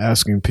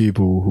asking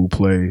people who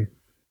play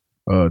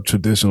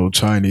traditional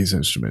Chinese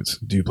instruments,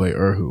 do you play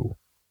erhu?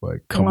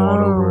 Like, come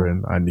on over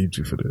and I need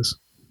you for this.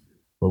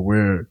 But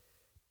we're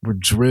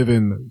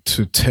driven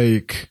to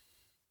take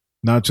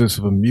not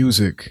just the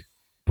music,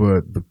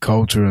 but the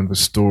culture and the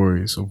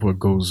stories of what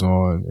goes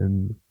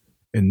on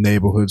in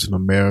neighborhoods in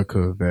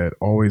America that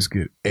always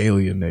get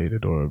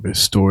alienated, or their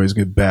stories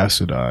get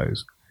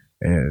bastardized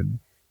and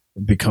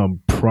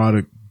become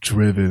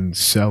product-driven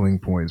selling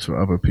points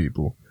for other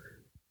people.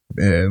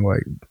 And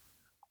like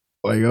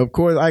of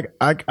course,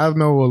 I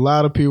know a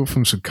lot of people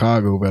from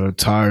Chicago that are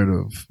tired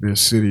of their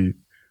city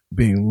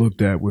being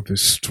looked at with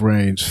this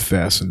strange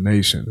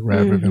fascination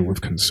rather than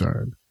with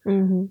concern.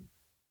 Mm-hmm.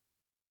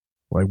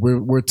 Like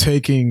we're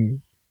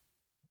taking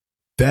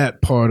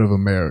that part of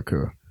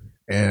America,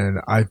 and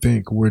I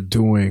think we're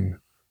doing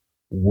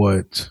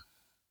what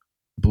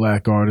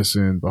Black artists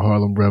in the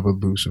Harlem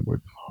Revolution, what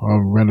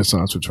Harlem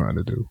Renaissance were trying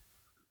to do,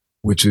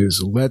 which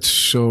is let's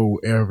show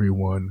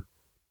everyone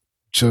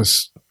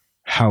just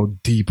how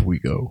deep we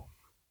go.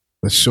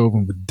 Let's show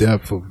them the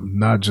depth of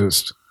not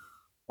just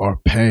our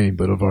pain,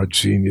 but of our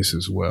genius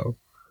as well.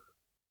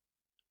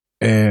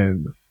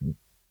 And a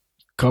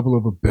couple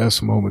of the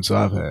best moments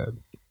I've had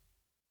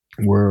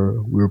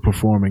were we were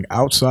performing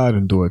outside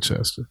in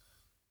Dorchester.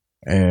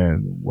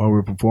 And while we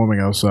were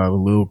performing outside, a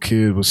little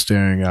kid was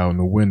staring out in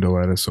the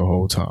window at us the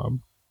whole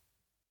time.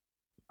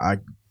 I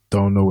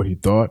don't know what he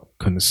thought,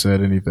 couldn't have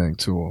said anything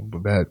to him,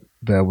 but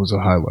that was a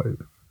highlight.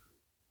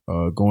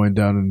 Going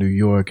down to New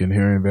York and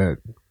hearing that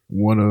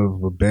one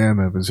of the band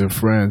members, their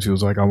friends, he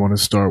was like, I want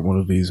to start one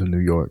of these in New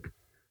York.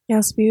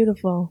 That's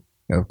beautiful.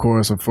 And of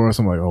course, at first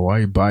I'm like, oh, why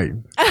are you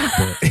biting?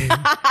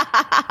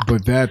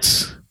 But then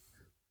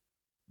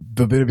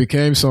it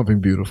became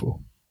something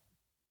beautiful.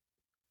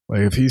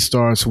 Like if he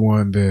starts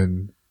one,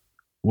 then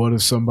what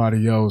if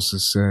somebody else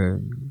is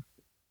saying,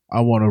 I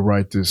want to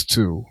write this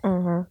too?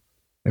 Mm-hmm.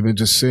 And then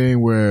just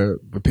seeing where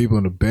the people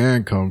in the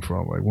band come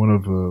from, like one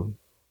of the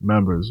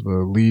members,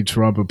 the lead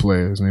trumpet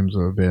player, his name's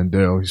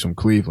Vandale, he's from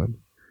Cleveland,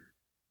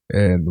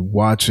 and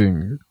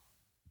watching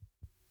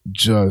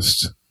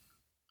just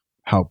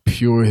how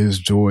pure his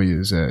joy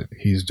is that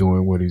he's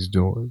doing what he's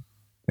doing,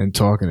 and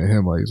talking to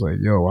him like he's like,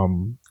 yo,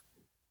 I'm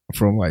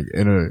from like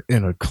in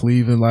a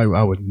Cleveland life.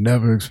 I would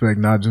never expect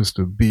not just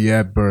to be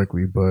at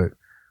Berkeley, but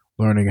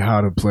learning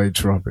how to play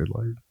trumpet,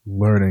 like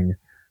learning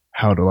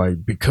how to,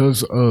 like,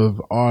 because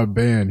of our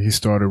band, he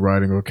started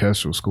writing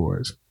orchestral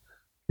scores.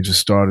 He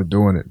just started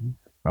doing it.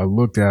 I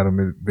looked at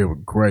them, they were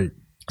great.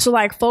 So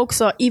like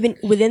folks are even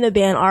within the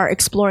band are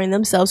exploring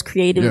themselves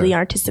creatively,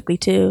 artistically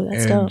too.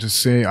 That's dope.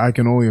 Just saying, I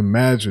can only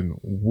imagine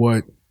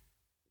what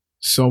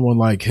someone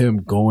like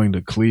him going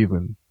to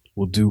Cleveland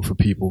will do for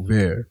people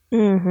there.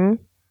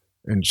 Mm-hmm.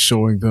 And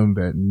showing them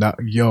that,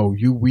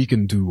 we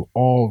can do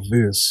all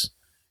this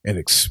and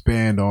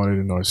expand on it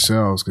in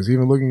ourselves. Because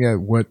even looking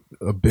at what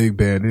a big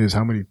band is,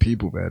 how many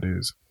people that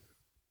is,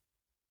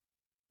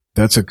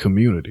 that's a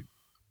community.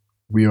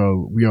 We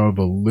are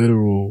the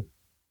literal,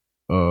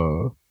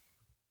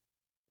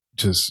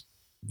 just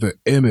the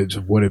image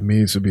of what it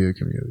means to be a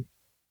community.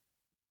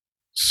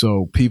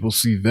 So people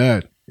see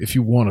that. If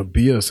you want to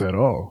be us at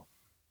all,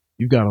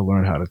 you've got to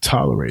learn how to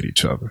tolerate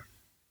each other.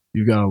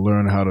 You got to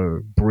learn how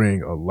to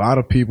bring a lot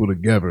of people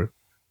together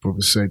for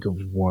the sake of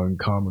one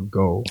common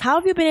goal. How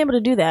have you been able to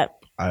do that?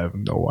 I have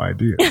no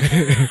idea.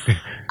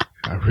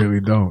 I really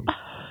don't.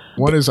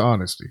 One is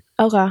honesty.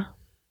 Okay.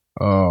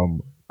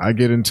 I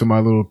get into my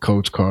little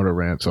Coach Carter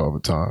rants all the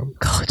time.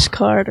 Coach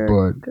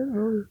Carter.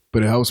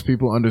 But it helps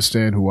people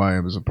understand who I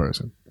am as a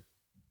person.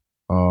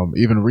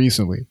 Even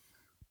recently,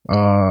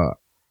 I've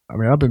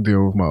been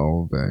dealing with my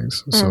own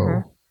things.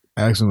 So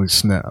I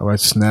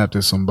snapped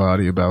at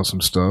somebody about some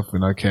stuff,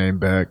 and I came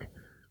back a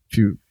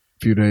few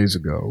days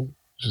ago,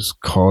 just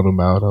called him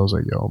out. I was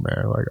like, yo,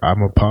 man, like,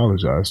 I'm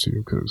apologize to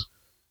you because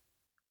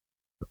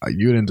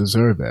you didn't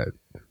deserve that.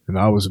 And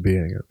I was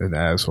being an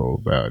asshole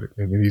about it.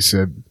 And then he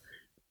said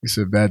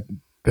that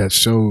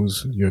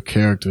shows your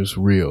character's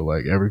real,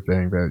 like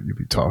everything that you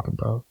be talking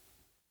about.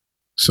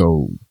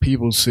 So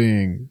people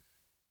seeing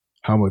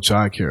how much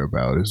I care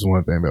about it is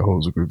one thing that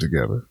holds a group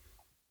together.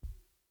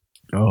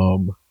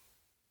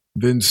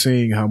 Then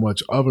seeing how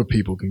much other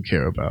people can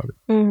care about it.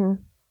 Mm-hmm.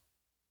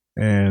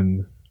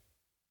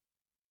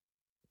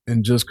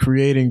 And just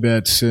creating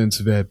that sense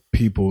that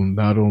people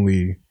not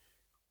only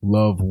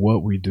love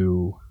what we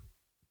do,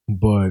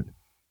 but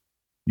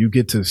you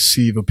get to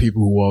see the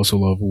people who also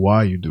love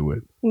why you do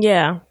it.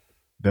 Yeah.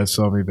 that's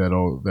something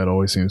that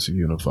always seems to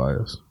unify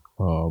us.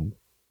 The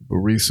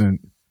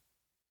recent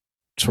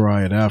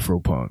try at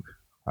Afropunk,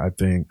 I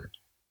think,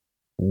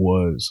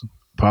 was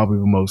probably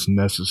the most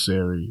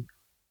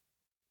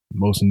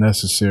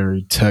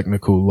necessary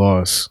technical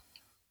loss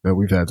that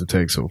we've had to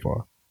take so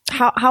far.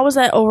 How was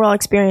that overall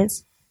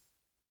experience?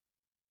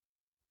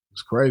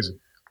 It's crazy.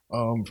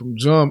 From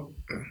jump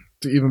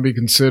to even be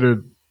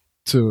considered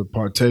to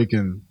partake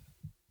in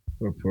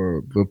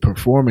for the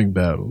performing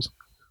battles,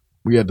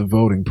 we had the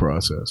voting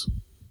process,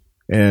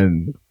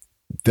 and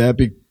that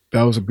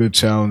was a good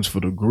challenge for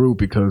the group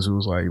because it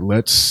was like,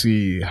 let's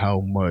see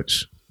how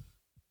much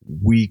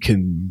we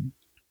can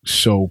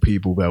show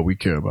people that we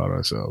care about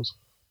ourselves.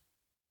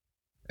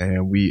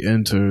 And we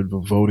entered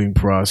the voting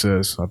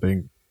process. I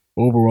think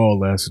overall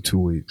lasted 2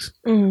 weeks.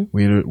 Mm-hmm.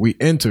 We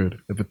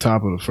entered at the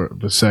top of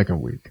the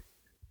second week,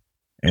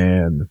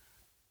 and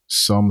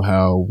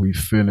somehow we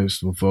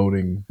finished the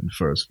voting in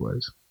first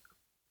place.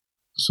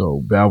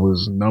 So that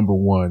was number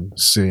one,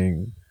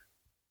 seeing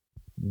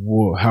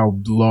how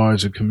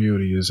large a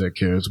community is that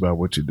cares about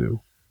what you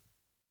do.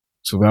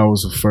 So that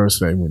was the first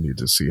thing we need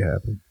to see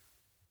happen.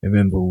 And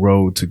then the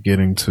road to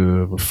getting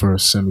to the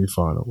first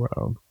semifinal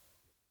round,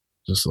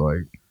 just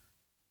like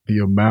the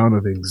amount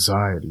of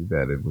anxiety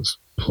that it was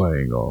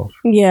playing off.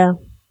 Yeah.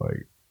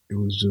 Like, it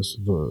was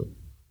just the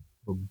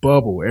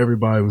bubble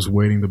everybody was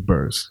waiting to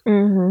burst.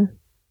 Mm-hmm.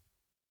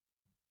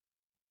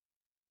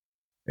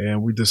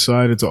 And we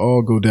decided to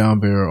all go down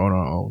there on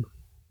our own.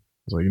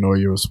 So,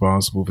 you're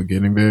responsible for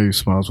getting there, you're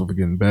responsible for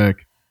getting back.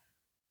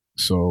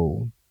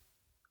 So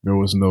there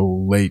was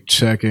no late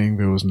checking.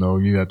 There was no,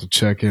 you had to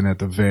check in at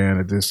the van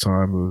at this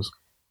time. It was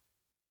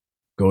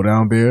go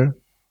down there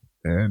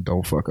and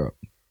don't fuck up.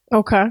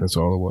 Okay. That's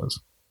all it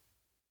was.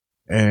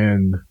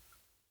 And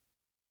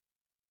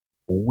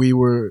we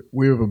were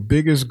the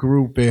biggest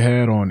group they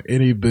had on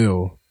any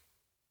bill,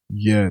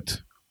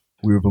 yet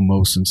we were the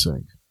most in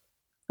sync.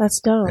 That's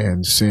dope.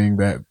 And seeing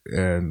that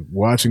and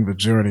watching the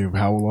journey of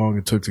how long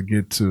it took to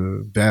get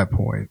to that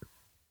point,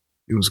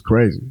 it was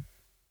crazy.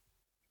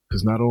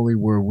 Because not only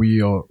were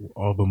we all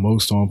the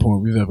most on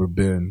point we've ever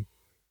been,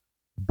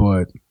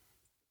 but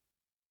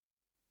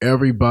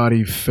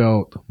everybody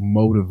felt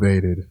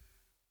motivated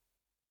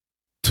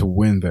to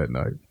win that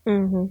night.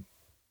 Mm-hmm.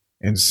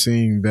 And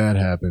seeing that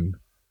happen,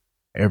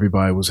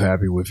 everybody was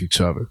happy with each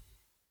other.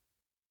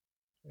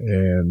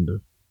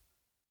 And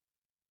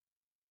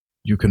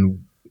you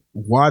can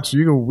watch,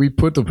 we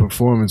put the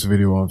performance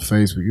video on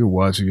Facebook. You can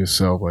watch it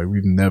yourself. Like,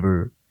 we've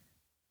never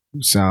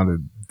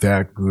sounded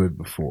that good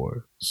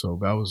before. So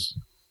that was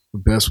the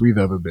best we've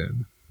ever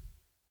been.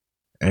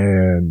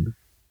 And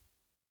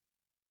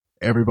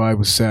everybody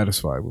was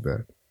satisfied with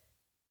that.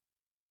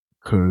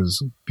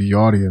 Because the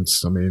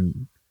audience,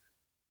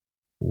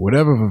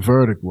 whatever the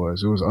verdict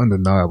was, it was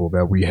undeniable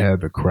that we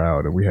had the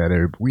crowd and we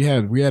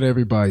had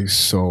everybody's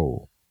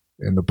soul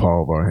in the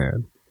palm of our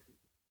hand.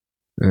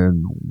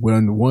 And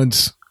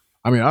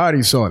I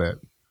already saw that,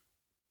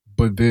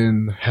 but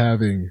then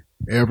having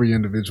every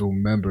individual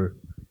member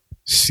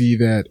see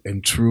that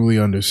and truly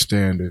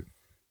understand it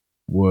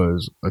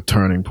was a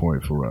turning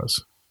point for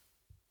us,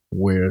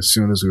 where as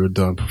soon as we were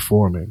done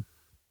performing,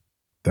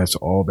 that's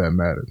all that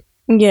mattered.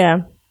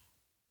 Yeah.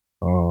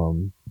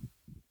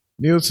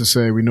 Needless to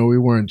say, we know we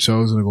weren't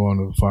chosen to go on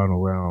to the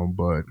final round,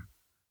 but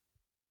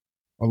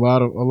a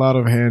lot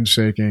of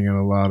handshaking and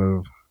a lot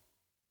of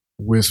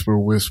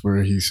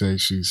whisper, he say,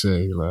 she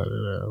say,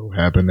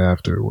 happened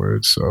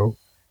afterwards. So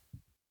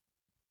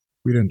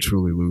we didn't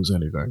truly lose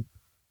anything.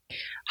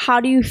 How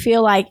do you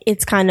feel like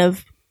it's kind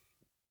of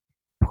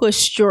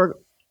pushed your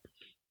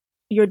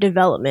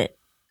development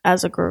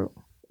as a group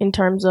in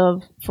terms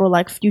of for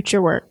like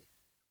future work?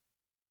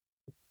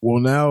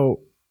 Well, now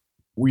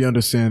we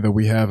understand that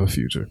we have a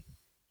future,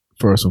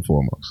 first and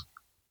foremost.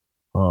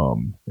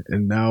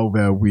 And now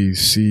that we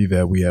see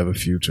that we have a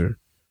future,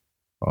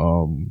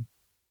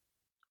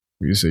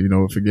 we say,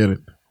 forget it.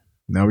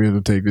 Now we have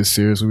to take this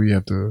seriously. We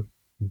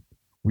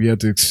have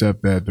to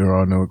accept that there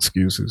are no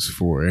excuses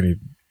for any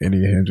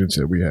hindrance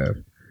that we have.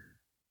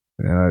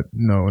 And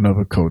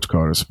another Coach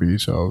Carter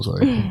speech, I was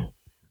like,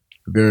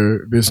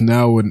 there's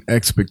now an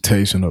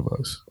expectation of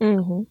us.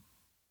 Mm-hmm.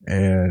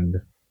 And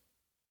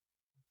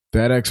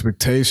that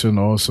expectation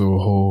also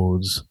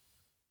holds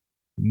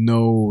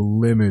no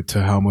limit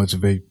to how much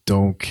they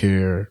don't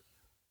care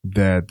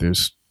that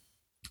there's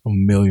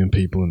 1 million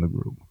people in the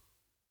group,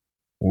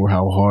 or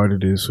how hard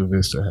it is for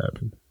this to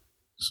happen.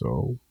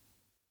 So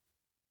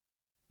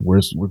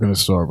we're going to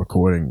start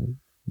recording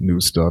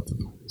new stuff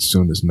as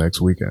soon as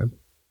next weekend.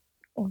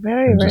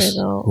 Very, very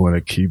dope. We want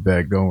to keep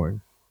that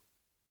going.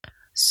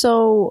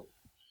 So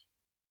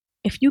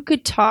if you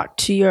could talk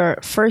to your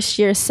first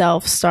year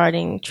self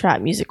starting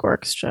Trap Music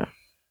Orchestra,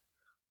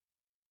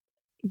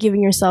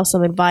 giving yourself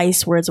some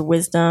advice, words of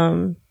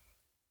wisdom,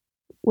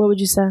 what would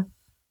you say?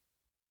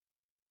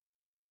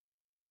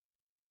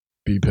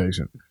 Be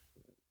patient.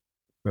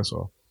 That's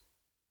all.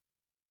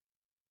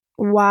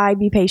 Why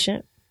be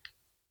patient?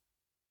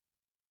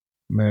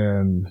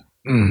 Man,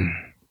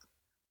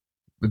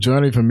 the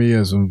journey for me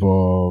has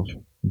involved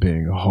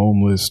being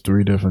homeless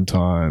 3 different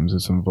times.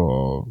 It's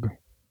involved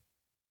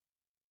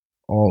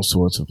all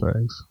sorts of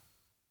things.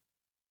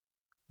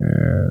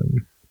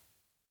 And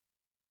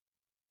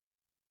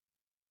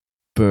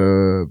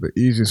the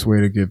easiest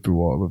way to get through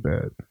all of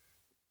that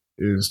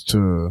is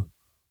to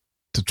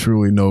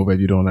truly know that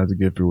you don't have to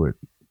get through it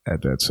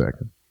at that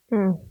second.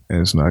 And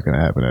it's not going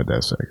to happen at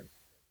that second.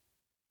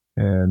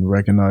 And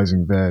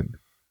recognizing that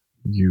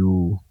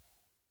you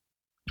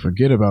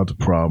forget about the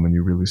problem and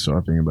you really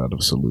start thinking about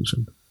the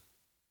solution.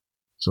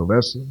 So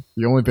that's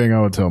the only thing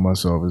I would tell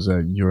myself, is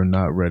that you're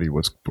not ready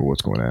for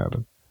what's going to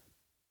happen.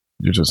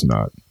 You're just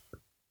not.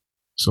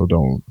 So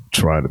don't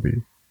try to be.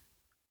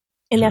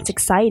 And that's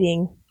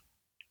exciting.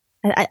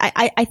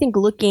 I think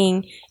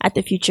looking at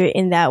the future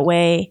in that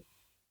way.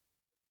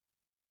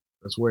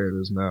 That's the way it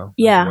is now.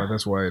 Yeah.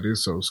 That's why it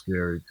is so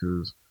scary,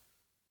 because,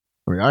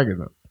 I mean, I get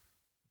it.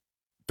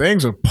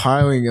 Things are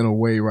piling in a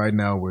way right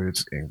now where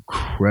it's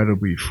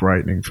incredibly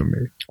frightening for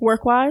me.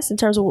 Work-wise, in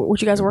terms of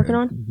what you guys are working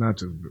on? Not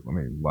just,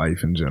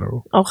 life in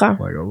general. Okay.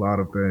 Like, a lot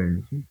of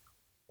things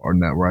are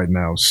not right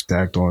now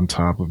stacked on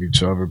top of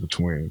each other,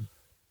 between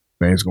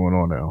things going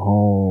on at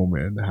home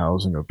and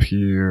housing up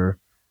here.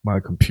 My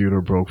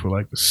computer broke for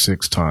like the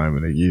 6th time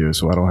in a year,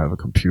 so I don't have a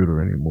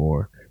computer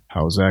anymore.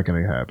 How's that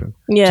going to happen?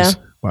 Yeah.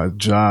 My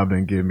job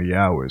didn't give me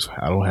hours.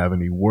 I don't have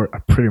any work. I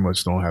pretty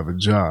much don't have a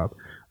job.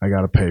 I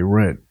got to pay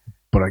rent,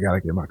 but I got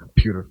to get my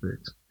computer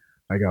fixed.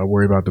 I got to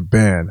worry about the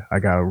band. I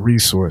got a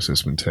resource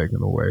that's been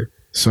taken away.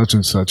 Such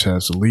and such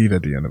has to leave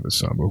at the end of the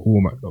summer. Who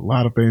am I? A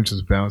lot of things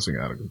just bouncing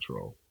out of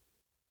control.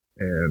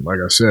 And like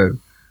I said,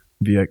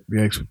 the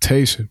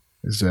expectation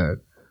is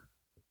that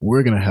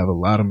we're going to have a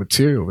lot of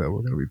material that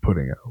we're going to be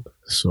putting out.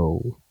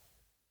 So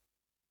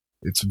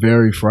it's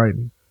very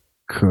frightening,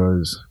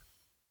 because,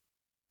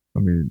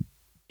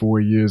 4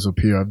 years up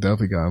here, I've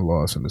definitely gotten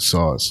lost in the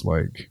sauce.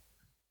 Like,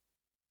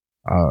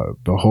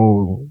 the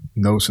whole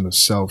notion of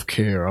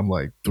self-care, I'm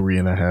like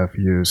 3.5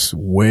 years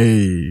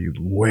way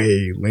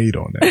late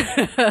on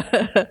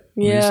that.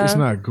 Yeah. It's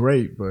not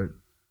great, but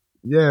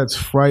yeah, it's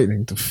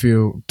frightening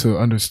to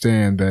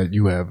understand that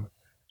you have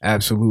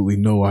absolutely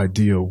no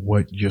idea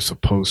what you're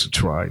supposed to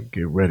try and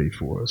get ready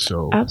for.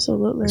 So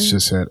absolutely, it's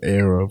just that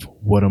air of,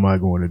 what am I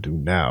going to do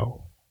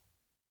now?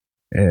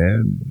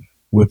 And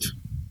with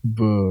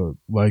the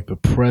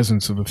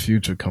presence of the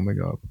future coming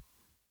up,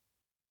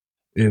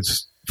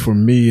 for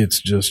me, it's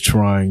just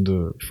trying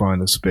to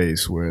find a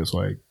space where it's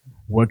like,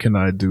 what can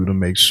I do to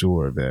make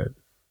sure that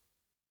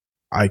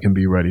I can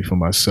be ready for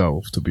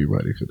myself to be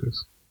ready for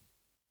this?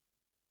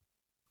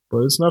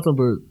 But it's nothing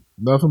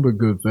but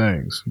good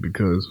things,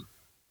 because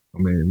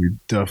we've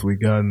definitely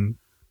gotten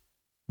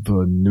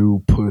the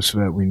new push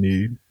that we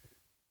need.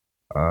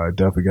 I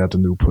definitely got the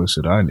new push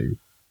that I need.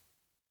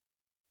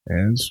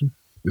 And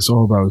it's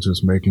all about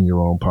just making your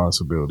own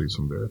possibilities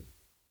from there.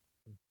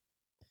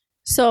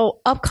 So,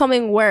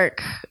 upcoming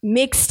work,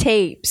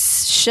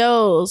 mixtapes,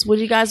 shows, what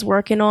are you guys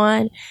working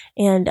on?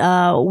 And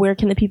where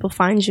can the people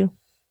find you?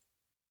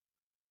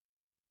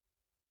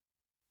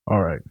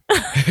 All right.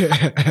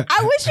 I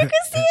wish you could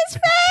see his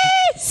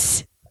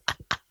face.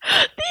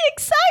 The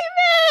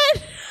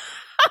excitement.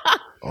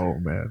 Oh,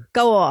 man.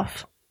 Go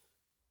off.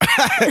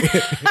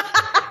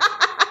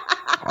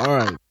 All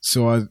right.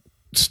 So I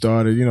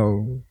started,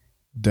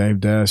 Dame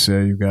Dash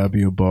said, you got to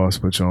be a boss,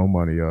 put your own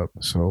money up.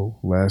 So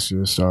last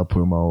year, I started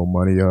putting my own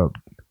money up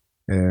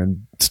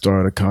and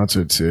started a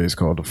concert series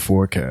called The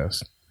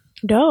Forecast.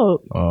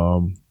 Dope.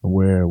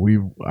 Where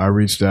I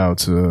reached out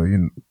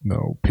to,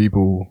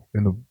 people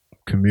in the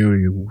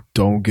community who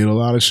don't get a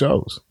lot of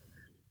shows,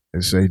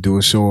 and say, do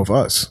a show of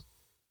us.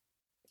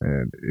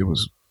 And it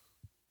was,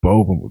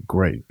 both of them were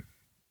great.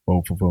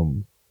 Both of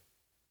them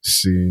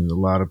seeing a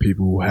lot of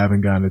people who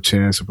haven't gotten a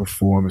chance to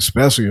perform,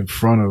 especially in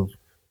front of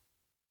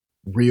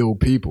real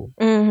people.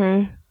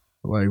 Mm-hmm.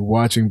 Like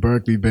watching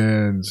Berkeley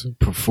bands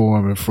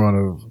perform in front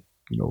of,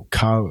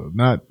 college,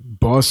 not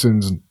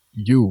Boston's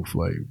youth,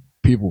 like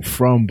people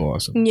from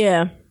Boston.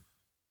 Yeah.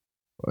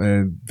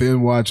 And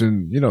then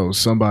watching,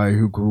 somebody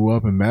who grew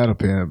up in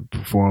Mattapan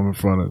perform in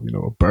front of,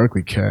 a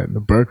Berkeley cat, and the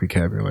Berkeley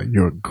cat being like,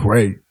 you're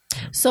great.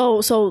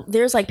 So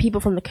there's like people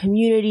from the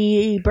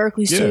community,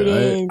 Berkeley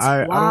students.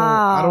 Wow.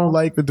 I don't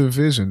like the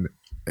division,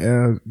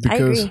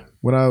 because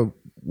when I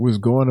was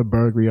going to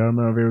Berkeley, I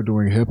remember they were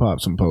doing hip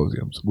hop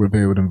symposiums where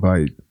they would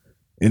invite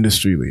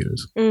industry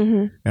leaders.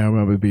 Mm-hmm. And I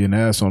remember being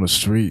asked on the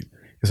street,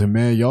 I said,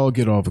 man, y'all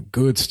get all the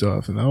good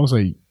stuff. And I was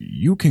like,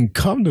 you can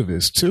come to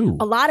this too.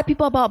 A lot of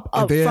people from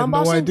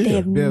Boston, they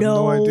have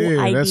no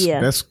idea.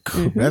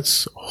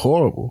 That's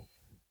horrible.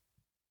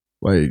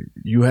 Like,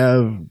 you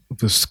have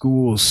the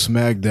school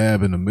smack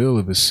dab in the middle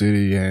of the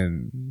city,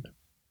 and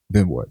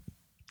then what?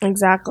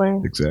 Exactly.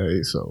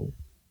 So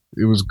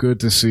it was good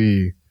to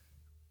see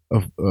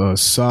a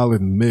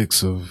solid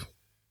mix of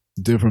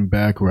different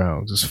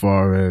backgrounds, as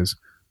far as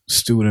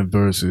student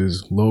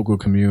versus local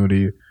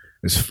community,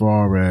 as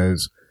far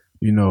as,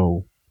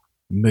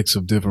 mix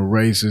of different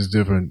races,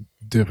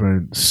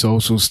 different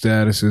social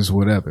statuses,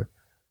 whatever.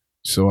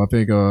 So I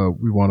think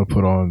we want to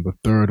put on the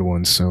third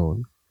one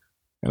soon.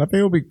 And I think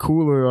it'll be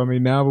cooler. I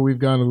mean, now that we've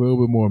gotten a little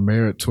bit more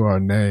merit to our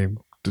name,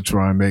 to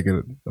try and make it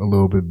a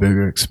little bit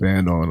bigger,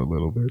 expand on it a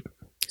little bit.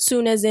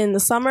 Soon as in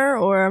the summer,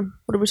 or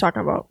what are we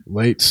talking about?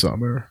 Late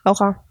summer.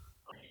 Okay.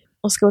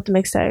 Let's go with the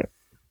mixtape.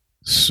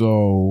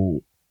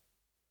 So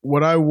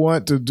what I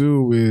want to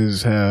do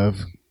is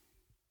have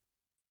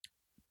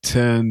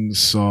 10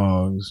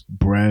 songs,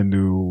 brand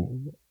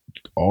new,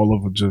 all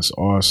of just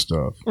our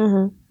stuff,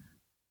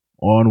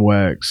 on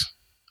wax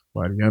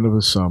by the end of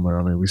the summer.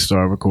 I mean, we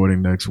start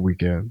recording next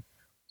weekend.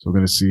 So we're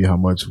going to see how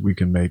much we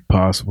can make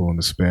possible in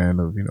the span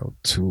of,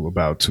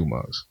 about 2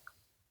 months.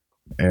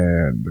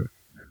 And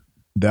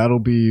that'll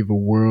be the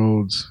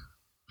world's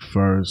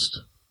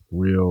first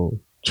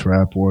real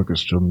trap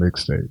orchestra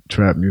mixtape,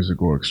 trap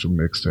music orchestra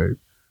mixtape.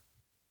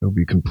 It'll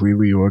be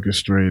completely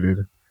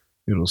orchestrated.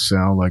 It'll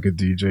sound like a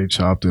DJ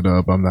chopped it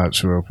up. I'm not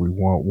sure if we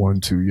want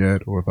one to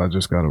yet, or if I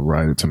just got to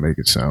write it to make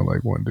it sound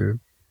like one did.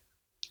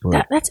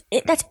 But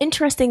That's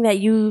interesting that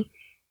you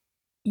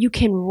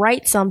can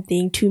write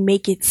something to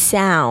make it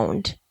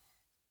sound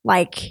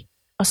like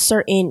a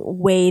certain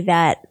way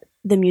that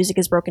the music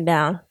is broken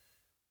down.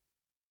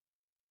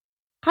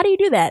 How do you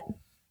do that?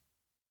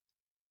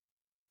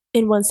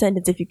 In one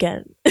sentence, if you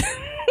can.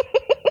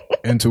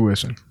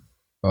 Intuition.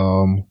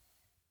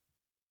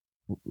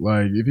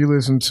 Like if you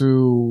listen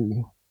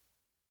to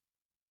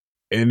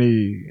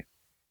any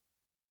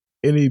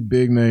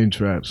big name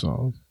trap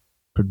song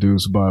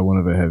produced by one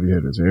of the heavy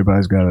hitters,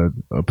 everybody's got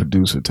a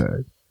producer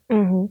tag.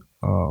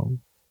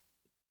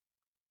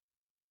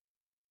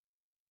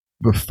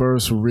 The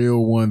first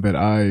real one that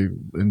I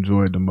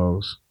enjoyed the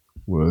most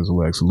was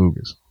Lex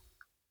Lucas.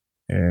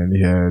 And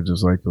he had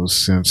just like those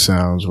synth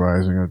sounds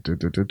rising up.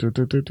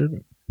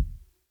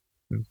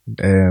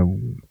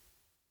 And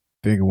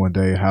thinking one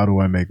day, how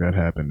do I make that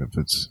happen if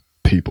it's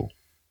people?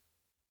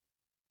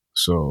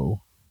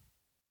 So,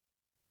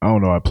 I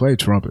don't know. I play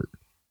trumpet.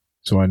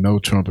 So I know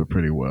trumpet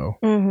pretty well.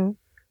 You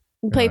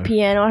play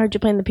piano. I heard you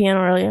playing the piano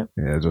earlier.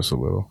 Yeah, just a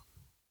little.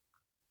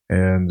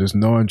 And just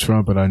knowing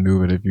trumpet, I knew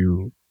that if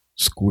you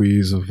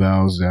squeeze the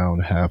valves down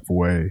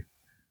halfway,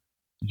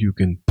 you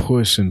can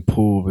push and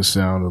pull the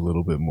sound a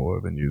little bit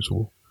more than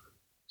usual.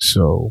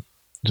 So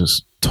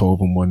just told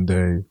them one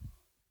day,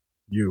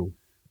 you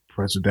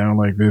press it down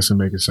like this and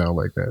make it sound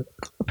like that.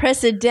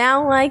 Press it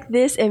down like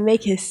this and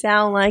make it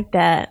sound like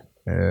that.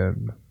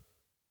 And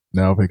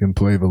now they can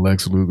play the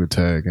Lex Luger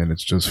tag, and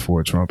it's just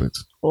 4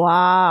 trumpets.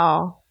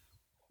 Wow.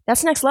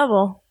 That's next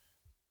level.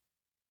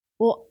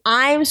 Well,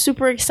 I'm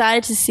super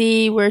excited to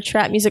see where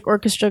Trap Music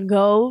Orchestra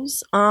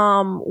goes.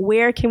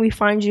 Where can we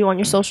find you on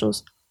your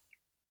socials?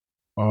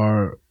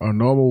 Our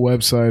normal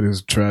website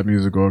is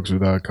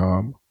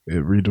trapmusicorchestra.com.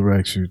 It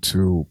redirects you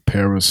to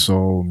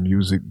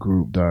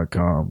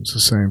parasolmusicgroup.com. It's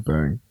the same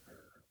thing.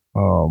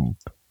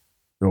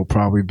 There'll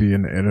probably be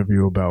an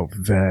interview about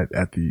that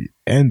at the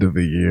end of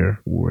the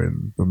year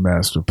when the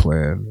master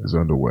plan is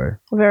underway.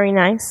 Very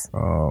nice.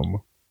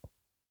 You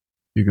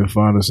can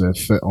find us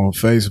on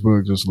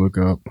Facebook. Just look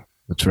up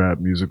the Trap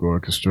Music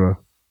Orchestra.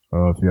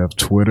 If you have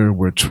Twitter,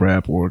 we're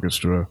Trap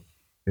Orchestra.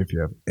 If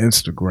you have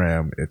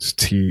Instagram, it's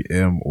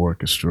TM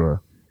Orchestra.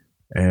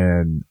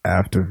 And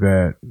after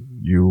that,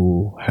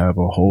 you'll have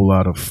a whole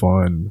lot of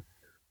fun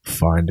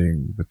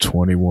finding the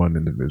 21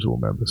 individual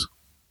members.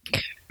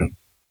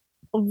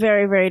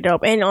 Very, very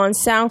dope. And on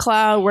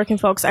SoundCloud, where can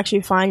folks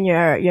actually find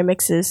your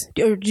mixes?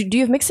 Do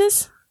you have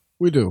mixes?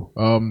 We do.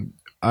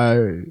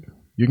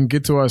 You can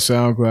get to our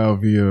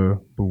SoundCloud via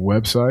the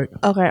website.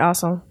 Okay,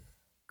 awesome.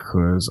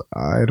 Because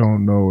I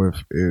don't know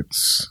if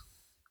it's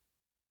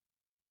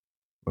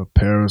a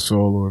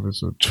Parasol or if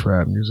it's a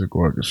Trap Music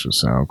Orchestra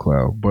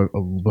SoundCloud, but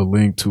the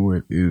link to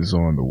it is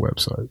on the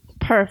website.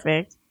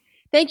 Perfect.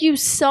 Thank you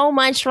so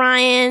much,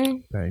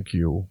 Ryan. Thank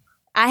you.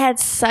 I had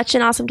such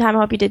an awesome time. I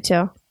hope you did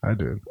too. I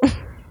did.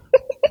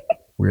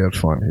 We had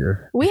fun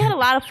here. We had a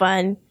lot of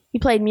fun. We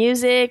played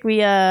music.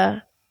 We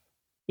learned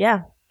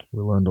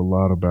a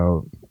lot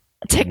about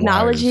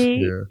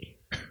technology. Lives.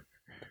 Yeah.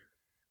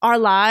 Our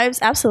lives.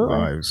 Absolutely.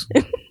 Lives.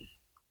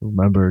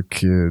 Remember,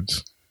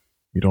 kids,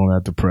 you don't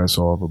have to press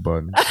all the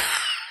buttons.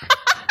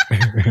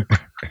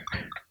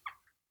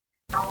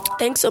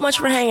 Thanks so much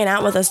for hanging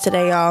out with us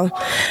today, y'all.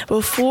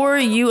 Before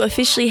you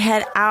officially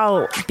head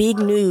out, big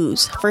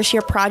news. First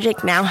Year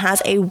Project now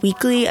has a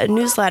weekly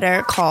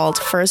newsletter called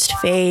First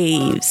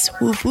Faves.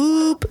 Whoop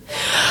whoop.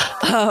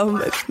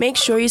 Make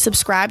sure you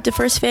subscribe to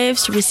First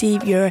Faves to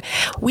receive your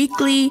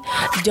weekly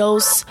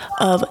dose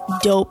of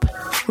dope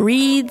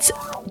reads,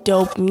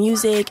 dope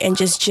music, and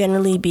just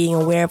generally being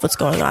aware of what's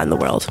going on in the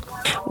world.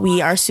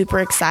 We are super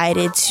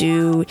excited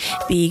to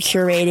be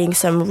curating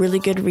some really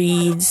good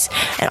reads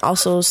and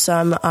also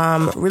some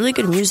really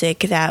good music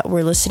that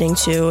we're listening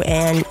to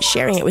and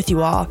sharing it with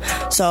you all.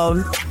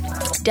 So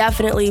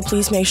definitely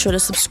please make sure to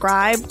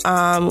subscribe.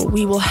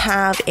 We will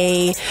have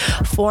a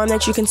form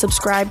that you can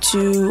subscribe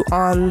to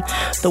on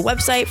the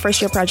website,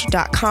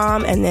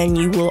 firstyearproject.com, and then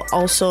you will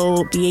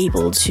also be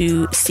able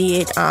to see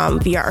it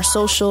via our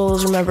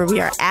socials. Remember, we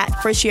are at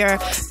First Year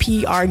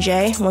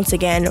PRJ. Once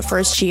again,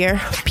 First Year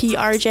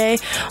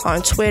PRJ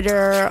on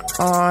Twitter,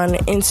 on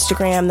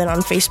Instagram, then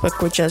on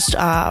Facebook, we're just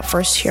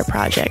First Year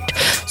Project.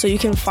 So you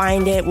can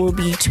find it. We'll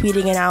be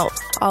tweeting it out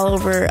all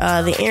over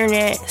the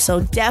internet.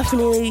 So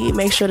definitely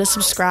make sure to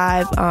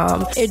subscribe.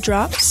 It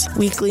drops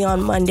weekly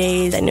on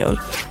Mondays at noon.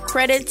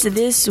 Credits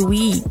this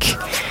week.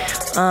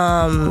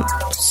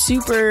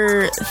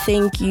 Super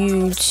thank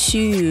you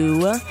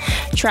to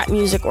Trap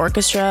Music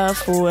Orchestra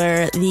for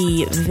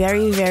the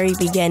very, very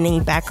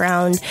beginning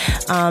background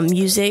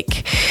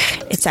music.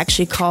 It's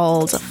actually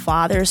called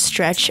Father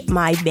Stretch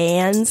My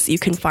Bands. You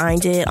can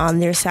find it on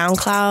their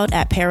SoundCloud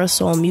at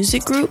Parasol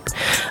Music Group.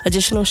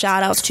 Additional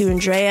shout outs to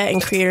Andrea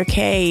and Creator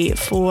K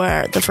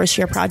for the First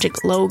Year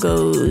Project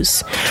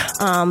logos.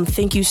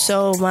 Thank you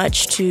so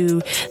much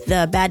to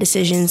the Bad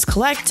Decisions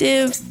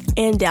Collective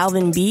and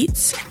Dalvin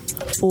Beats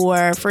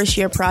for First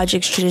Year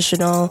Project's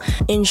traditional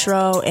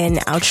intro and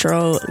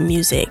outro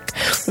music.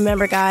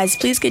 Remember, guys,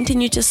 please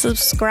continue to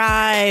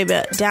subscribe,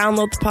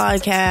 download the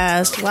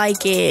podcast,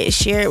 like it,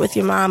 share it with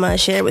your mama,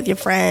 share it with your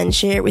friend,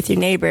 share it with your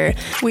neighbor.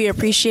 We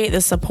appreciate the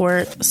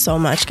support so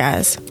much,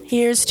 guys.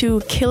 Here's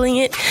to killing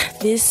it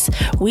this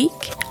week,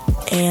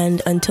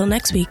 and until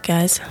next week,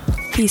 guys,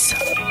 peace.